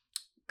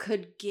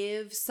could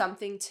give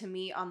something to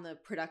me on the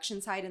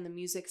production side and the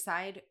music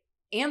side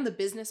and the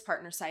business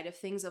partner side of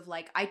things of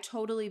like, I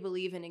totally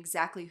believe in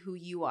exactly who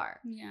you are.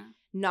 Yeah.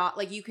 Not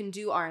like you can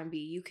do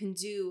R&B.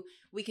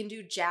 We can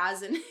do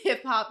jazz and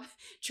hip hop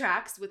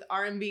tracks with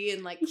R&B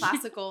and like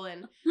classical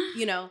and,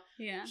 you know,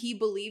 he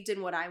believed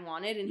in what I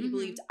wanted and he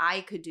believed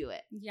I could do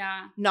it.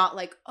 Yeah. Not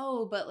like,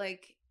 oh, but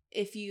like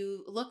if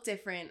you look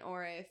different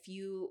or if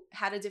you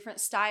had a different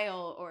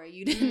style or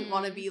you didn't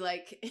want to be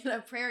like in a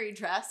prairie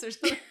dress or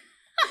something.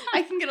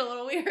 I can get a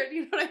little weird,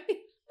 you know what I mean?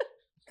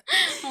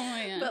 Oh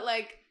my God. But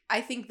like, I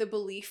think the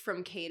belief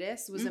from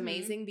Cadis was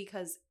amazing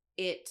because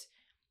it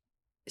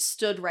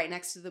stood right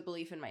next to the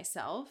belief in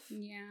myself.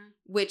 Yeah.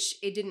 Which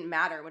it didn't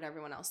matter what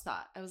everyone else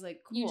thought. I was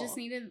like, cool. You just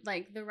needed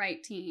like the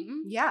right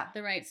team. Yeah.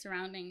 The right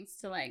surroundings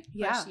to like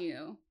push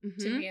you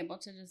to be able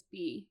to just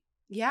be.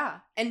 Yeah.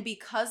 And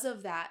because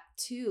of that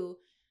too,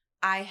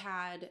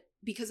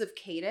 because of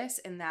Cadis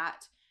and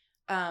that,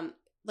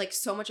 like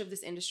so much of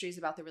this industry is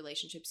about the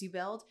relationships you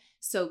build.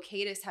 So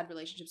Cadis had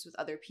relationships with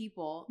other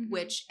people,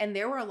 and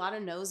there were a lot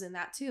of no's in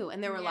that too.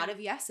 And there were a lot of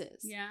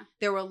yeses. Yeah.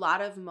 There were a lot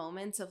of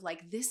moments of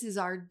like, this is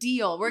our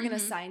deal. We're going to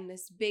sign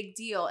this big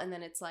deal. And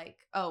then it's like,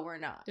 oh, we're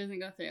not. Doesn't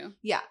go through.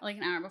 Yeah. Like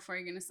an hour before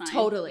you're going to sign.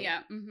 Totally.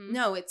 Yeah. Mm-hmm.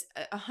 No, it's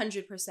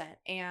 100%.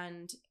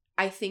 And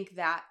I think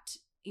that,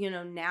 you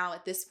know, now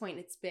at this point,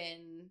 it's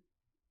been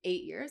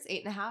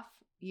 8.5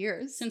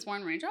 years. Since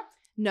Warren Raindrops?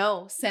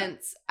 No,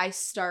 since I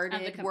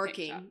started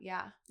working. Shop.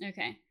 Yeah.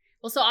 Okay.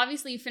 Well, so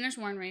obviously you finished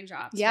Warren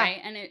Raindrops, right?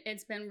 And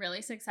it's been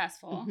really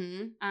successful.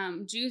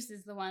 Mm-hmm. Juice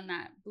is the one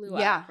that blew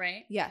up,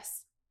 right?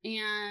 Yes.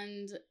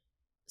 And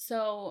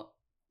so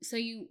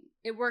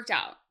it worked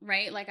out,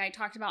 right? Like I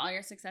talked about all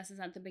your successes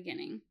at the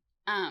beginning.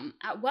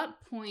 At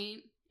what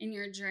point in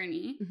your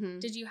journey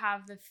did you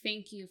have the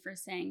thank you for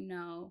saying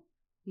no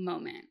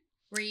moment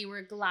where you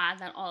were glad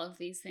that all of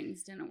these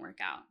things didn't work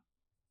out?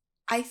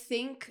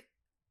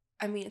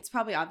 I mean, it's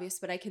probably obvious,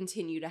 but I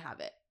continue to have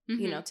it,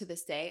 you know, to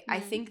this day.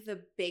 I think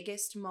the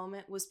biggest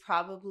moment was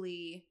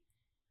probably,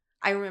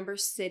 I remember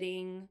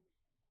sitting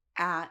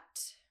at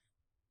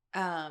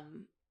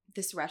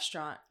this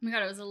restaurant. Oh my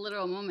God, it was a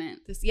literal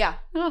moment.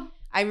 Oh.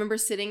 I remember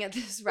sitting at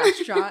this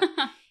restaurant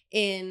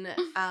in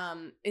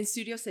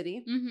Studio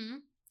City. Mm-hmm.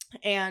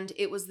 And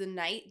it was the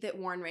night that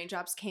Warren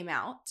Raindrops came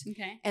out.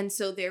 Okay. And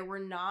so there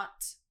weren't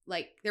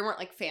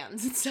like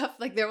fans and stuff.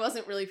 Like there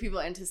wasn't really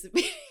people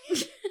anticipating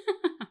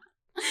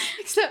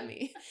except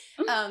me.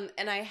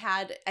 And I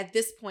had, at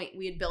this point,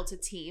 we had built a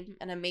team,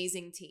 an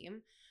amazing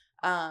team,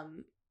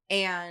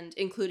 and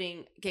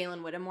including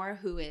Galen Whittemore,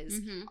 who is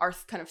our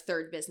kind of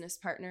third business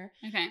partner.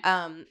 Okay.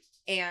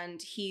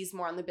 And he's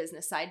more on the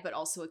business side, but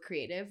also a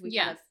creative. We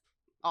kind of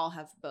all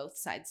have both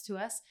sides to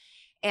us.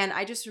 And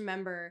I just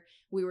remember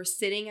we were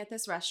sitting at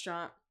this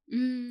restaurant.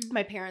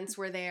 My parents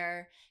were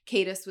there.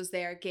 Cadis was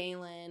there.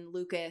 Galen,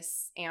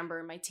 Lucas,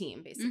 Amber, my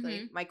team,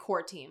 basically, my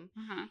core team.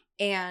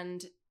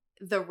 And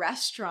the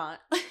restaurant,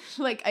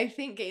 like I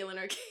think Galen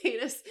or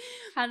Cadis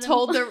had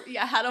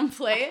them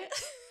play it.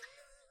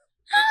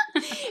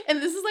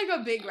 And this is like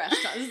a big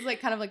restaurant. This is like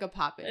kind of like a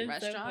pop-in It's so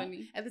restaurant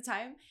funny. at the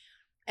time.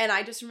 And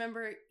I just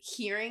remember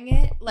hearing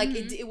it. Like,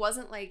 Mhm. it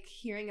wasn't like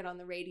hearing it on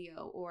the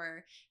radio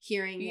or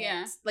hearing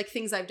Yeah. it, like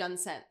things I've done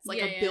since, like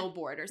Yeah, a yeah.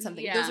 billboard or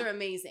something. Yeah. Those are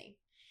amazing.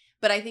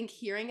 But I think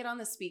hearing it on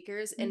the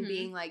speakers and Mhm.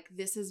 being like,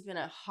 this has been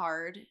a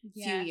hard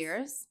few Yes.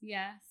 years,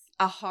 Yes.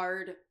 a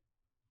hard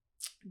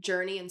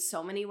journey in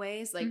so many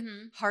ways, like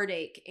Mhm.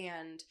 heartache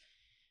and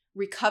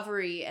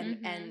recovery and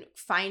Mhm. and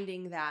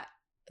finding that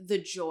the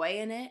joy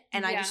in it.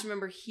 And I just Yeah.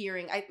 remember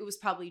hearing, it was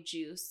probably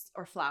juice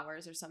or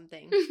flowers or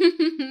something,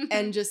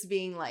 and just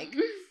being like,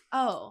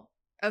 oh,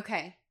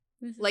 okay.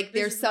 This is- like, this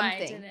there's is why I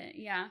something. did it.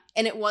 Yeah.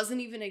 And it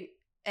wasn't even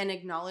an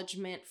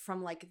acknowledgement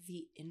from like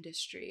the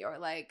industry or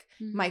like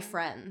my Mhm.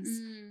 friends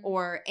Mm.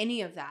 or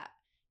any of that.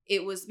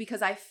 It was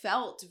because I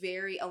felt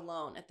very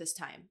alone at this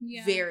time.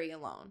 Yeah. Very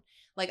alone.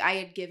 Like, I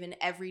had given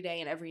every day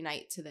and every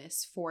night to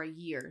this for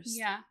years.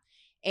 Yeah.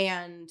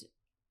 And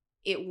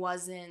it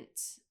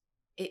wasn't,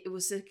 it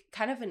was a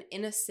kind of an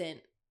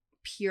innocent,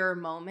 pure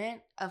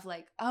moment of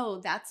like, oh,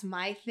 that's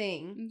my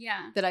thing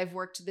Yeah. that I've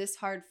worked this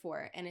hard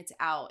for, and it's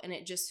out. And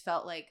it just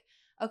felt like,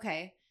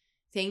 okay,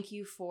 thank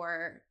you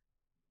for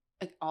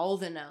like all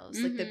the no's,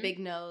 like the Mhm. big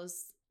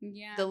no's,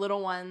 Yeah. the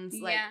little ones,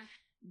 like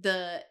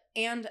yeah.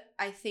 and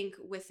I think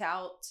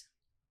without,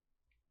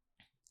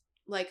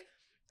 like,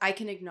 I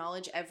can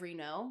acknowledge every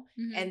no,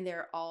 Mhm. and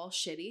they're all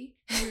shitty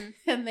Mhm.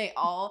 and they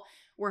all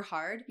were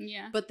hard,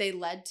 Yeah. but they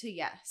led to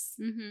yes.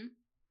 Mm-hmm.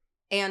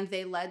 And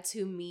they led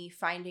to me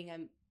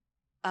finding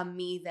a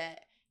me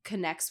that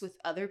connects with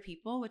other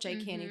people, which I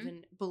can't Mhm.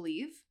 even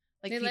believe.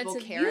 Like, They led people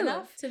to care you,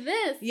 enough. to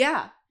this.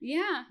 Yeah.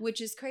 Yeah. Which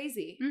is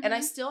crazy. And I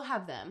Mhm. still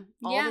have them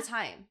all Yeah. the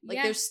time. Like,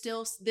 Yeah. there's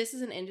still, this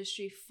is an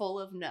industry full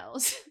of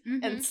no's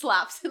Mhm. and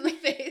slaps in the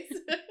face.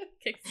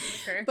 Kicks in the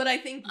curb. But I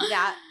think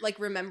that, like,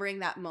 remembering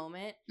that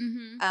moment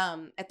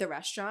Mm-hmm. at the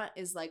restaurant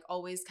is like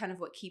always kind of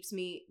what keeps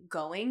me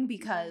going,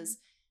 because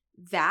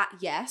that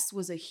yes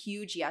was a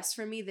huge yes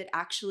for me that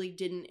actually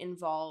didn't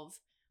involve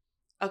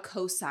a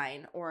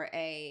cosign or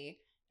an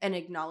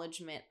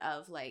acknowledgement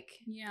of like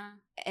Yeah.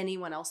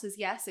 anyone else's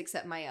yes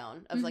except my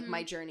own, of like Mhm.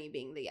 my journey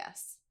being the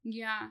yes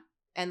Yeah.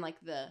 and like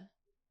the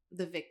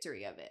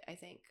victory of it, I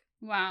think.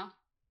 Wow.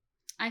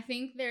 I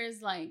think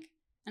there's like,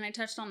 and I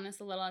touched on this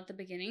a little at the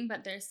beginning,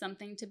 but there's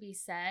something to be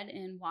said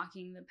in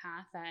walking the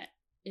path that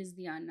is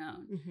the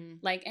unknown. Mm-hmm.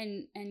 Like,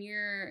 and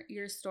your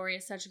story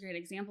is such a great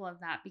example of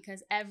that,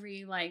 because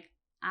every like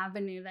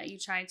avenue that you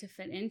tried to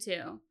fit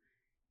into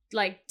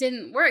like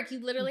didn't work. You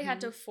literally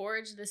had to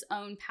forge this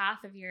own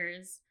path of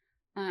yours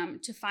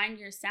to find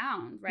your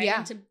sound, right? Yeah.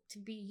 And to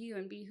be you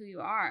and be who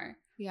you are.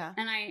 Yeah.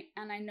 And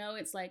I know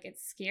it's like,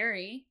 it's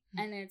scary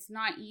and it's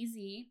not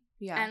easy.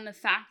 Yeah. And the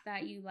fact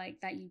that you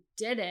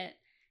did it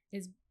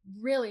is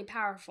really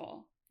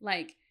powerful.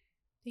 Like,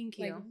 Thank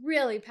you. like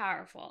really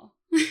powerful.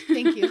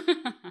 Thank you.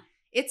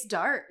 It's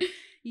dark.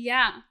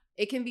 Yeah.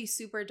 It can be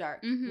super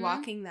dark. Mhm.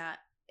 Walking that,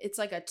 it's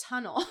like a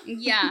tunnel.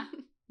 Yeah.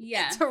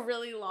 Yeah. It's a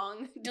really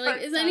long, You're dark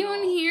like, is anyone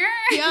tunnel. here?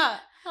 Yeah.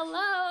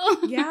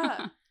 Hello.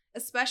 Yeah.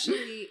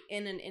 Especially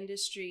in an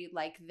industry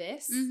like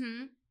this.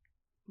 Mm-hmm.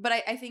 But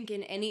I think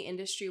in any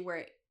industry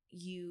where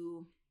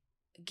you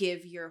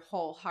give your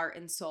whole heart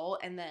and soul,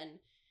 and then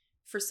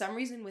for some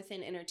reason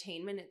within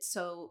entertainment,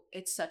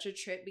 it's such a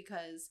trip,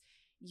 because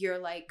you're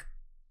like,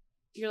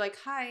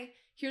 hi,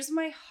 here's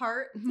my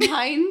heart,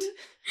 mind,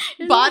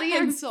 body,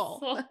 and soul.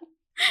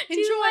 Do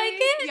you like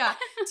it? Yeah.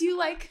 Do you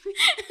like me?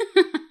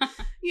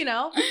 You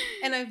know?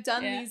 And I've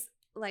done Yeah. these,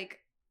 like,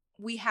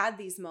 we had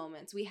these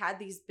moments. We had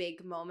these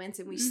big moments,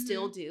 and we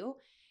still do.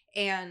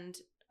 And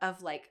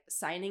of like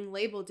signing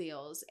label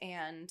deals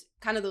and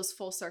kind of those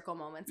full circle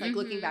moments, like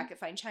looking back at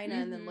Fine China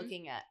and then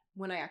looking at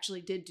when I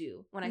actually did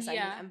do, when I signed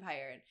with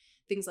Empire and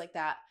things like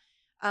that.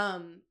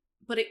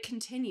 But it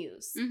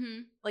continues.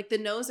 Like, the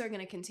no's are going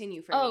to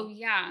continue for me. Oh,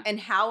 yeah. And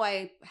how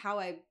I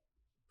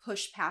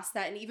push past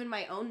that, and even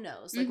my own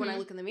no's. Like, when I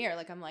look in the mirror,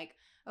 like, I'm like,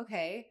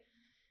 okay,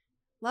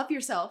 love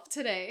yourself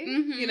today.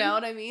 You know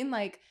what I mean?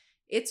 Like,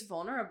 it's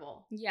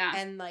vulnerable. Yeah.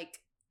 And like,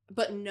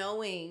 but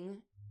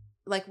knowing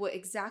like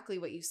exactly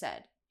what you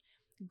said,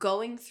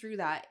 going through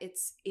that,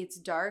 it's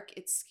dark,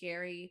 it's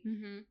scary,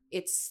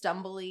 it's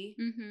stumbly,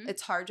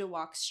 it's hard to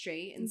walk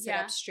straight and sit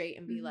up straight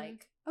and be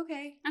like,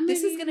 okay,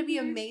 this is gonna be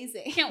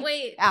amazing. Can't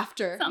wait.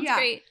 After. Sounds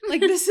great.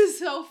 Like, this is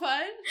so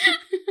fun.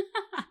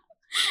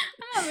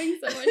 I'm having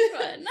so much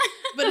fun.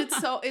 But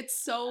it's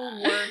so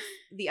worth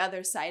the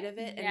other side of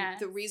it. Yes. And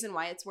the reason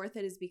why it's worth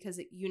it is because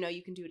you know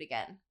you can do it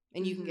again,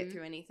 and you can get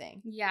through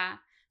anything. Yeah.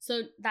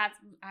 So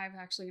I'm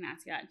actually gonna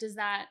ask you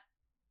that.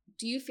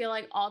 Do you feel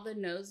like all the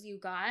no's you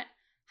got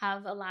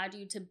have allowed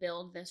you to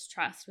build this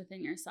trust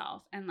within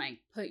yourself and like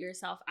put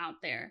yourself out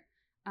there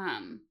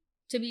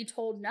to be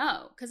told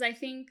no? Because I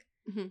think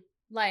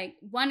like,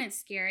 one, it's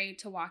scary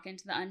to walk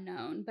into the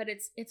unknown, but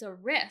it's a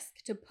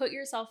risk to put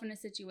yourself in a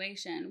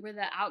situation where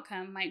the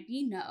outcome might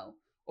be no,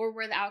 or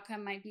where the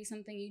outcome might be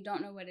something you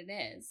don't know what it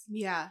is.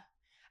 Yeah.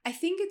 I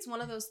think it's one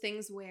of those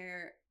things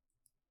where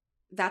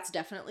that's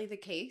definitely the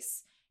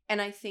case.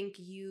 And I think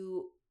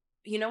you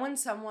you know when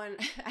someone,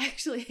 I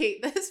actually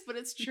hate this, but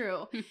it's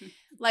true.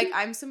 Like,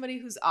 I'm somebody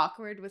who's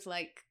awkward with,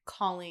 like,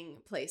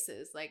 calling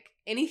places. Like,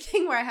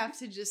 anything where I have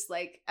to just,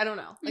 like, I don't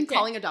know, like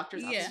calling a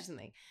doctor's office or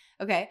something.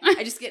 Okay?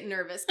 I just get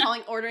nervous.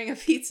 Ordering a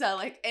pizza,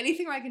 like,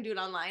 anything where I can do it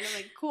online. I'm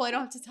like, cool, I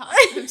don't have to talk.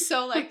 I'm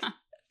so, like,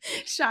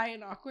 shy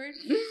and awkward.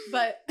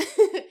 But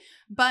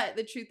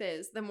the truth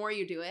is, the more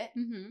you do it,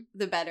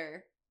 the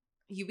better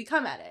you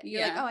become at it.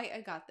 You're like, oh,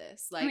 I got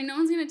this. Like, I mean, no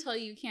one's gonna tell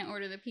you can't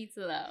order the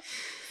pizza though,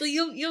 so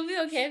you'll be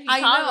okay if you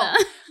I call know, them.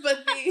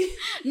 But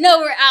no,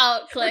 we're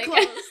out. Click.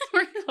 We're closed.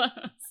 We're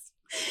closed.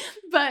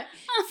 But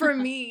for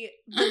me,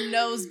 the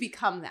no's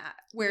become that,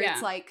 where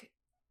it's like,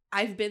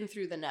 I've been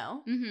through the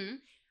no.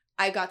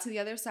 I got to the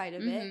other side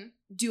of it,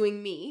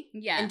 doing me,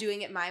 and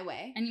doing it my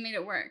way, and you made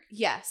it work.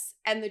 Yes,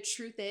 and the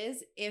truth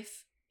is,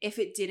 if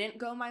it didn't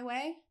go my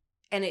way,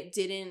 and it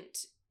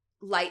didn't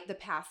light the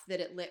path that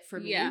it lit for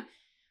me.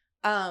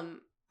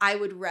 I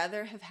would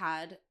rather have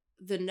had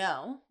the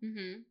no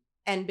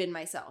and been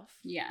myself.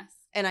 Yes.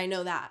 And I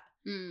know that.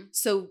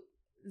 So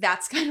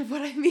that's kind of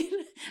what I mean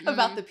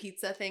about the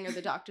pizza thing or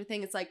the doctor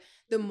thing. It's like,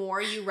 the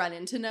more you run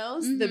into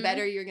no's, the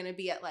better you're going to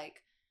be at,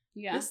 like,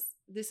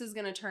 this is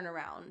going to turn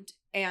around.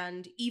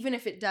 And even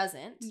if it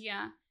doesn't,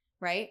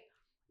 right,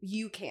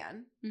 you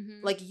can.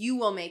 Like, you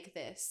will make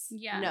this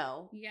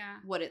know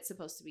what it's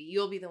supposed to be.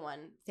 You'll be the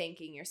one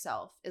thanking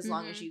yourself as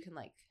long as you can,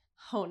 like,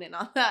 hone in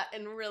on that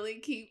and really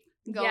keep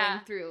going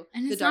through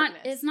the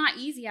darkness. It's not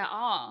easy at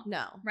all.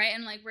 No. Right?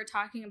 And, like, we're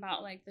talking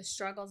about, like, the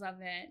struggles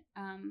of it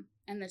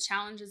and the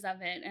challenges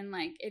of it. And,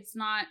 like, it's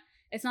not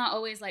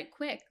always, like,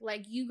 quick.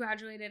 Like, you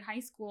graduated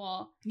high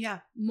school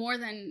more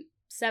than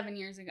 7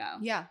 years ago.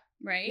 Yeah.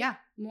 Right? Yeah.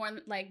 More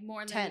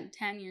than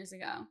 10 years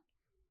ago.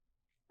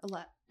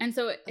 11. And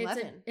so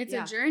it's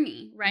a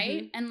journey,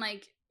 right? And,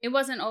 like, it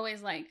wasn't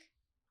always like,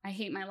 I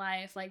hate my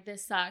life, like,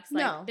 this sucks.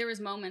 Like, there was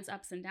moments,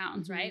 ups and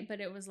downs, right? But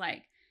it was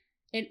like,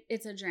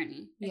 it's a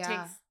journey.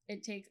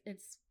 It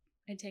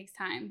takes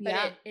time.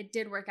 But it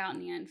did work out in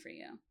the end for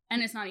you.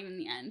 And it's not even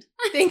the end.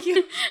 Thank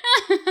you.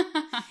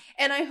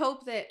 And I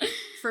hope that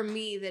for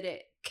me that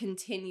it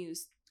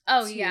continues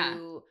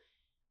to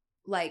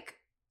like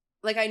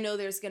I know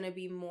there's going to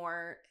be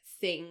more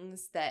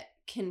things that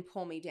can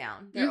pull me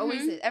down. There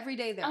always is. Every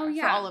day there are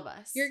for all of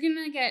us. You're going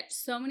to get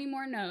so many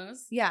more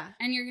no's. Yeah.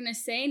 And you're going to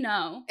say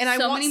no. And I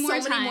want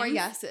so many more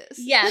yeses.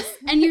 Yes.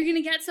 And you're going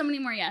to get so many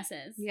more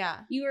yeses. Yeah.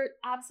 You are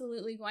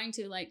absolutely going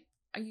to. Like,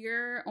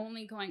 you're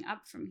only going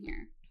up from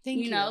here. Thank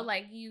you. You know,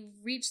 like, you've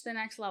reached the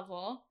next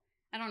level.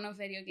 I don't know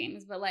video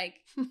games, but, like,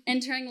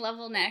 entering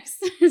level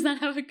next. Is that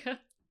how it goes?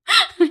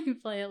 I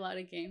play a lot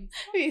of games.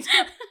 We've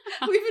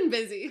been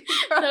busy.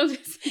 So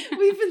busy.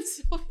 We've been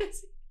so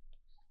busy.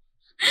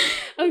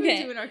 Okay. We've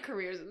been doing our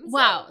careers and stuff.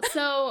 Wow.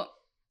 So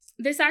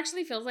this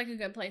actually feels like a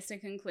good place to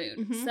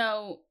conclude.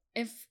 So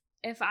if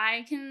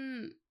I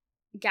can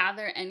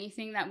gather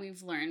anything that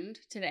we've learned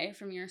today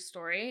from your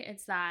story,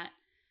 it's that,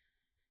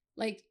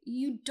 like,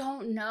 you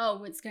don't know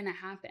what's going to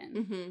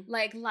happen.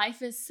 Like,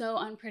 life is so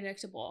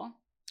unpredictable.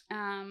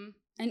 And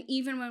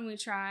even when we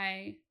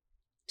try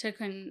to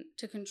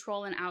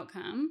control an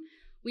outcome,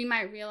 we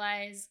might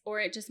realize, or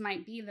it just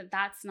might be that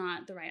that's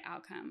not the right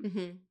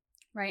outcome.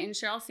 Right? And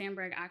Sheryl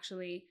Sandberg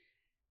actually,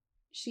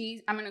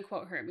 I'm going to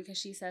quote her because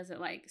she says it,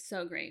 like,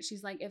 so great.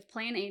 She's like, if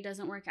plan A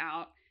doesn't work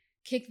out,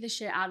 kick the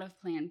shit out of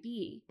plan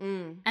B.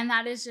 And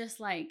that is just,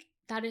 like,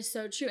 that is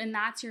so true. And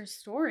that's your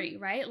story,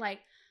 right?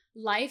 Like,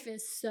 life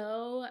is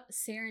so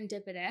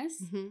serendipitous.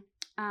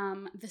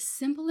 The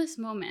simplest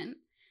moment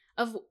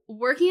of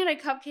working at a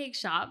cupcake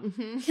shop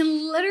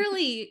can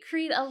literally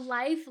create a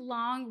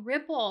lifelong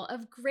ripple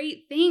of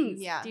great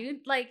things,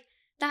 dude. Like,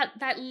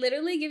 that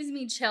literally gives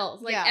me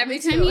chills. Like, every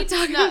time you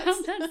talk about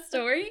that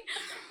story,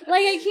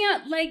 like, I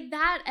can't, like,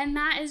 that. And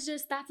that is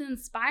just, that's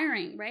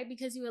inspiring, right?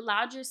 Because you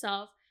allowed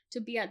yourself to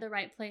be at the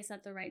right place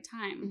at the right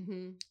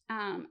time.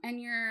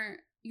 And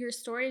your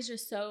story is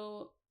just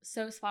so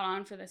spot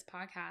on for this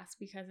podcast,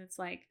 because it's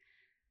like,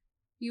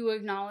 you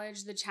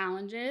acknowledge the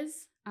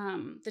challenges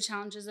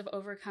of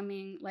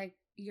overcoming, like,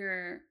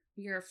 your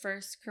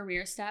first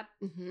career step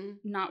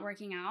not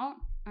working out,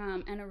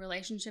 and a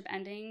relationship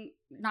ending,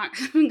 not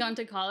having gone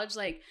to college,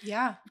 like,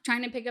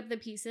 trying to pick up the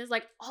pieces,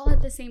 like, all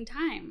at the same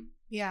time.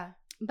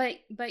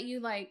 But you,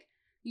 like,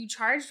 you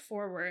charged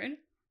forward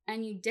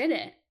and you did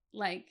it.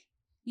 Like,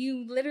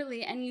 you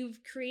literally, and you've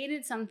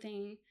created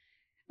something.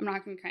 I'm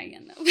not gonna cry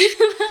again though.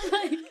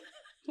 Like,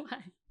 why?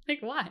 Like,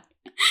 why?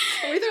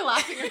 We're either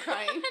laughing or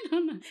crying. I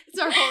don't know. It's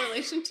our whole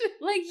relationship.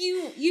 Like,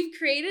 you've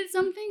created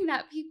something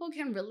that people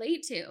can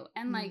relate to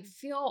and like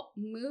feel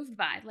moved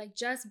by, like,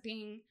 just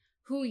being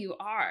who you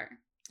are.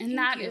 And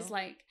that is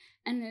like,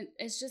 and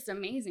it's just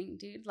amazing,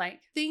 dude. Like,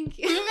 thank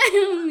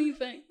you.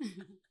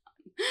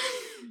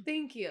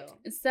 Thank you.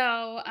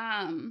 So,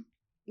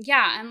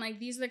 yeah, and like,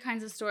 these are the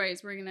kinds of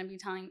stories I'm gonna be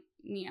telling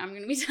here on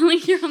this.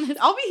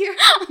 I'll be here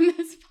on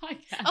this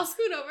podcast. I'll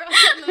scoot over. I'll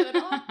sit in the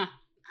middle.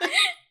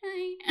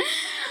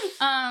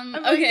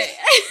 Okay.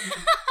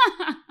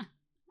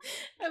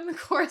 I'm the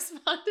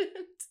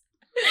correspondent.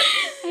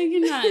 I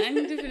cannot. I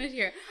need to finish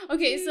here.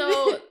 Okay,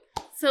 so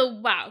So,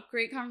 wow,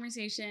 great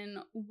conversation.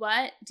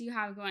 What do you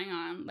have going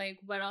on? Like,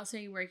 what else are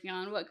you working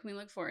on? What can we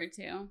look forward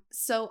to?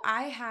 So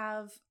I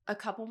have a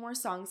couple more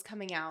songs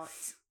coming out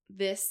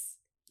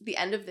the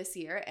end of this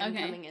year and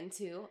coming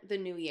into the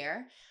new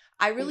year.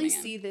 I really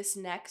see this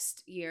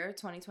next year,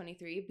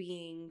 2023,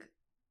 being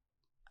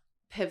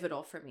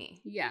pivotal for me.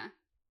 Yeah.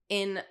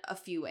 In a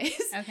few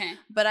ways. Okay.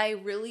 But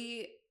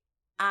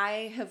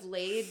I have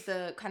laid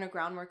the kind of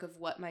groundwork of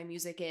what my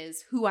music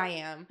is, who I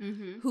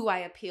am, who I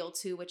appeal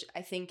to, which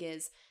I think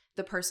is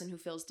the person who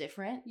feels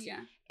different. Yeah.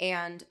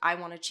 And I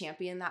want to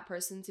champion that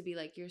person to be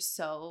like, you're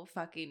so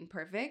fucking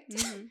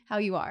perfect how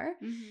you are.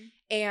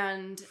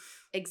 And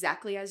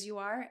exactly as you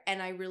are.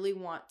 And I really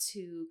want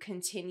to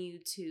continue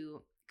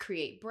to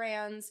create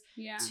brands,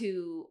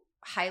 to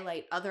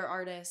highlight other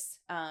artists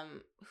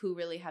who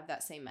really have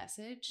that same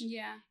message.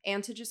 Yeah.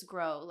 And to just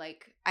grow.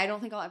 Like, I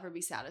don't think I'll ever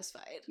be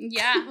satisfied.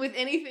 Yeah. with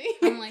anything.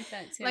 I'm like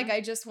that too. Like,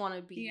 I just want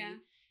to be. Yeah.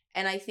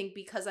 And I think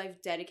because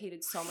I've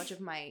dedicated so much of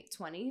my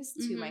 20s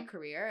to my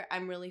career,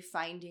 I'm really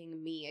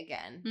finding me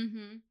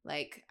again.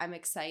 Like, I'm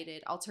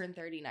excited. I'll turn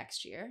 30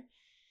 next year.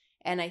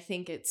 And I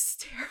think it's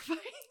terrifying.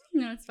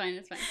 No, it's fine.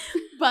 It's fine.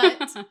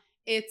 But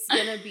it's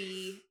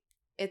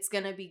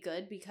going to be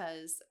good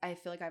because I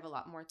feel like I have a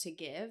lot more to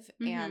give.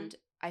 And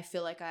I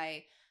feel like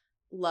I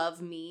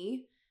love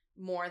me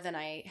more than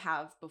I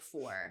have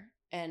before.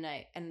 And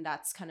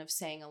that's kind of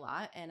saying a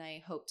lot. And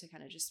I hope to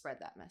kind of just spread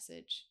that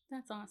message.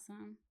 That's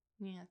awesome.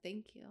 Yeah,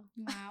 thank you.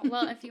 Wow.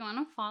 Well, if you want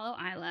to follow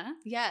Isla,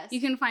 yes,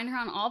 you can find her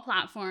on all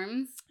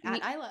platforms.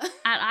 At Isla.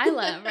 At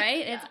Isla,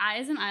 right? Yeah. It's I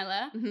as in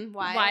Isla.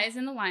 Y is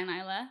in the Y in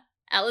Isla.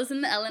 L is in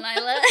the L in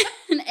Isla.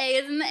 And A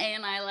is in the A in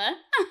Isla.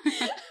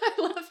 I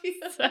love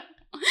you.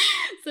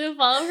 So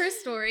follow her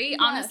story. Yes.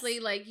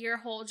 Honestly, like, your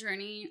whole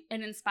journey,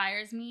 it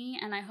inspires me.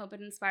 And I hope it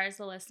inspires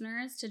the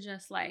listeners to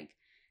just, like,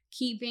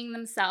 keep being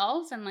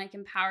themselves and, like,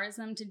 empowers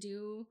them to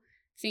do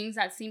things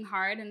that seem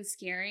hard and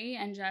scary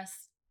and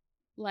just,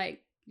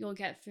 like, you'll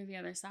get through the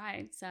other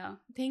side. So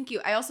thank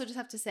you. I also just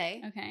have to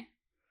say, okay,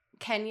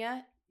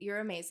 Kenya, you're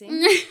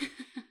amazing.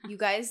 You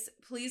guys,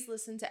 please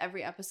listen to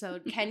every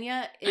episode.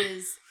 Kenya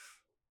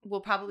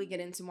we'll probably get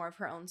into more of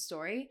her own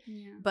story,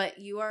 but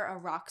you are a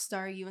rock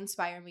star. You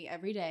inspire me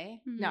every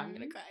day. No, I'm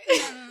gonna cry.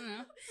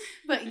 No.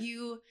 But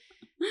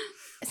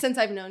since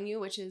I've known you,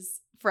 which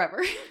is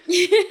forever.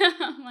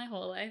 My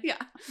whole life.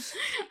 Yeah.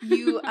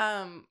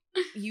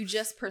 You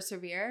just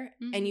persevere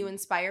and you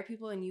inspire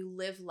people and you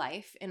live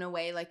life in a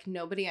way like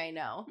nobody I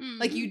know.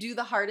 Like, you do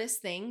the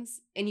hardest things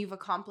and you've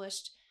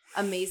accomplished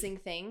amazing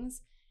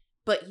things,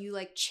 but you,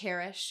 like,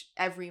 cherish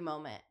every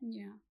moment.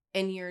 Yeah.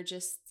 And you're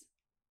just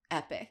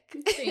epic.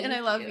 And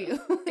I love you.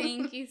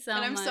 Thank you so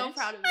much. And I'm so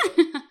proud of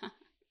you.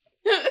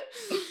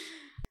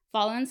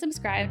 Follow and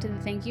subscribe to the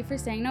Thank You for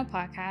Saying No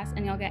podcast,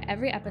 and you'll get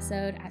every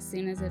episode as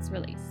soon as it's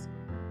released.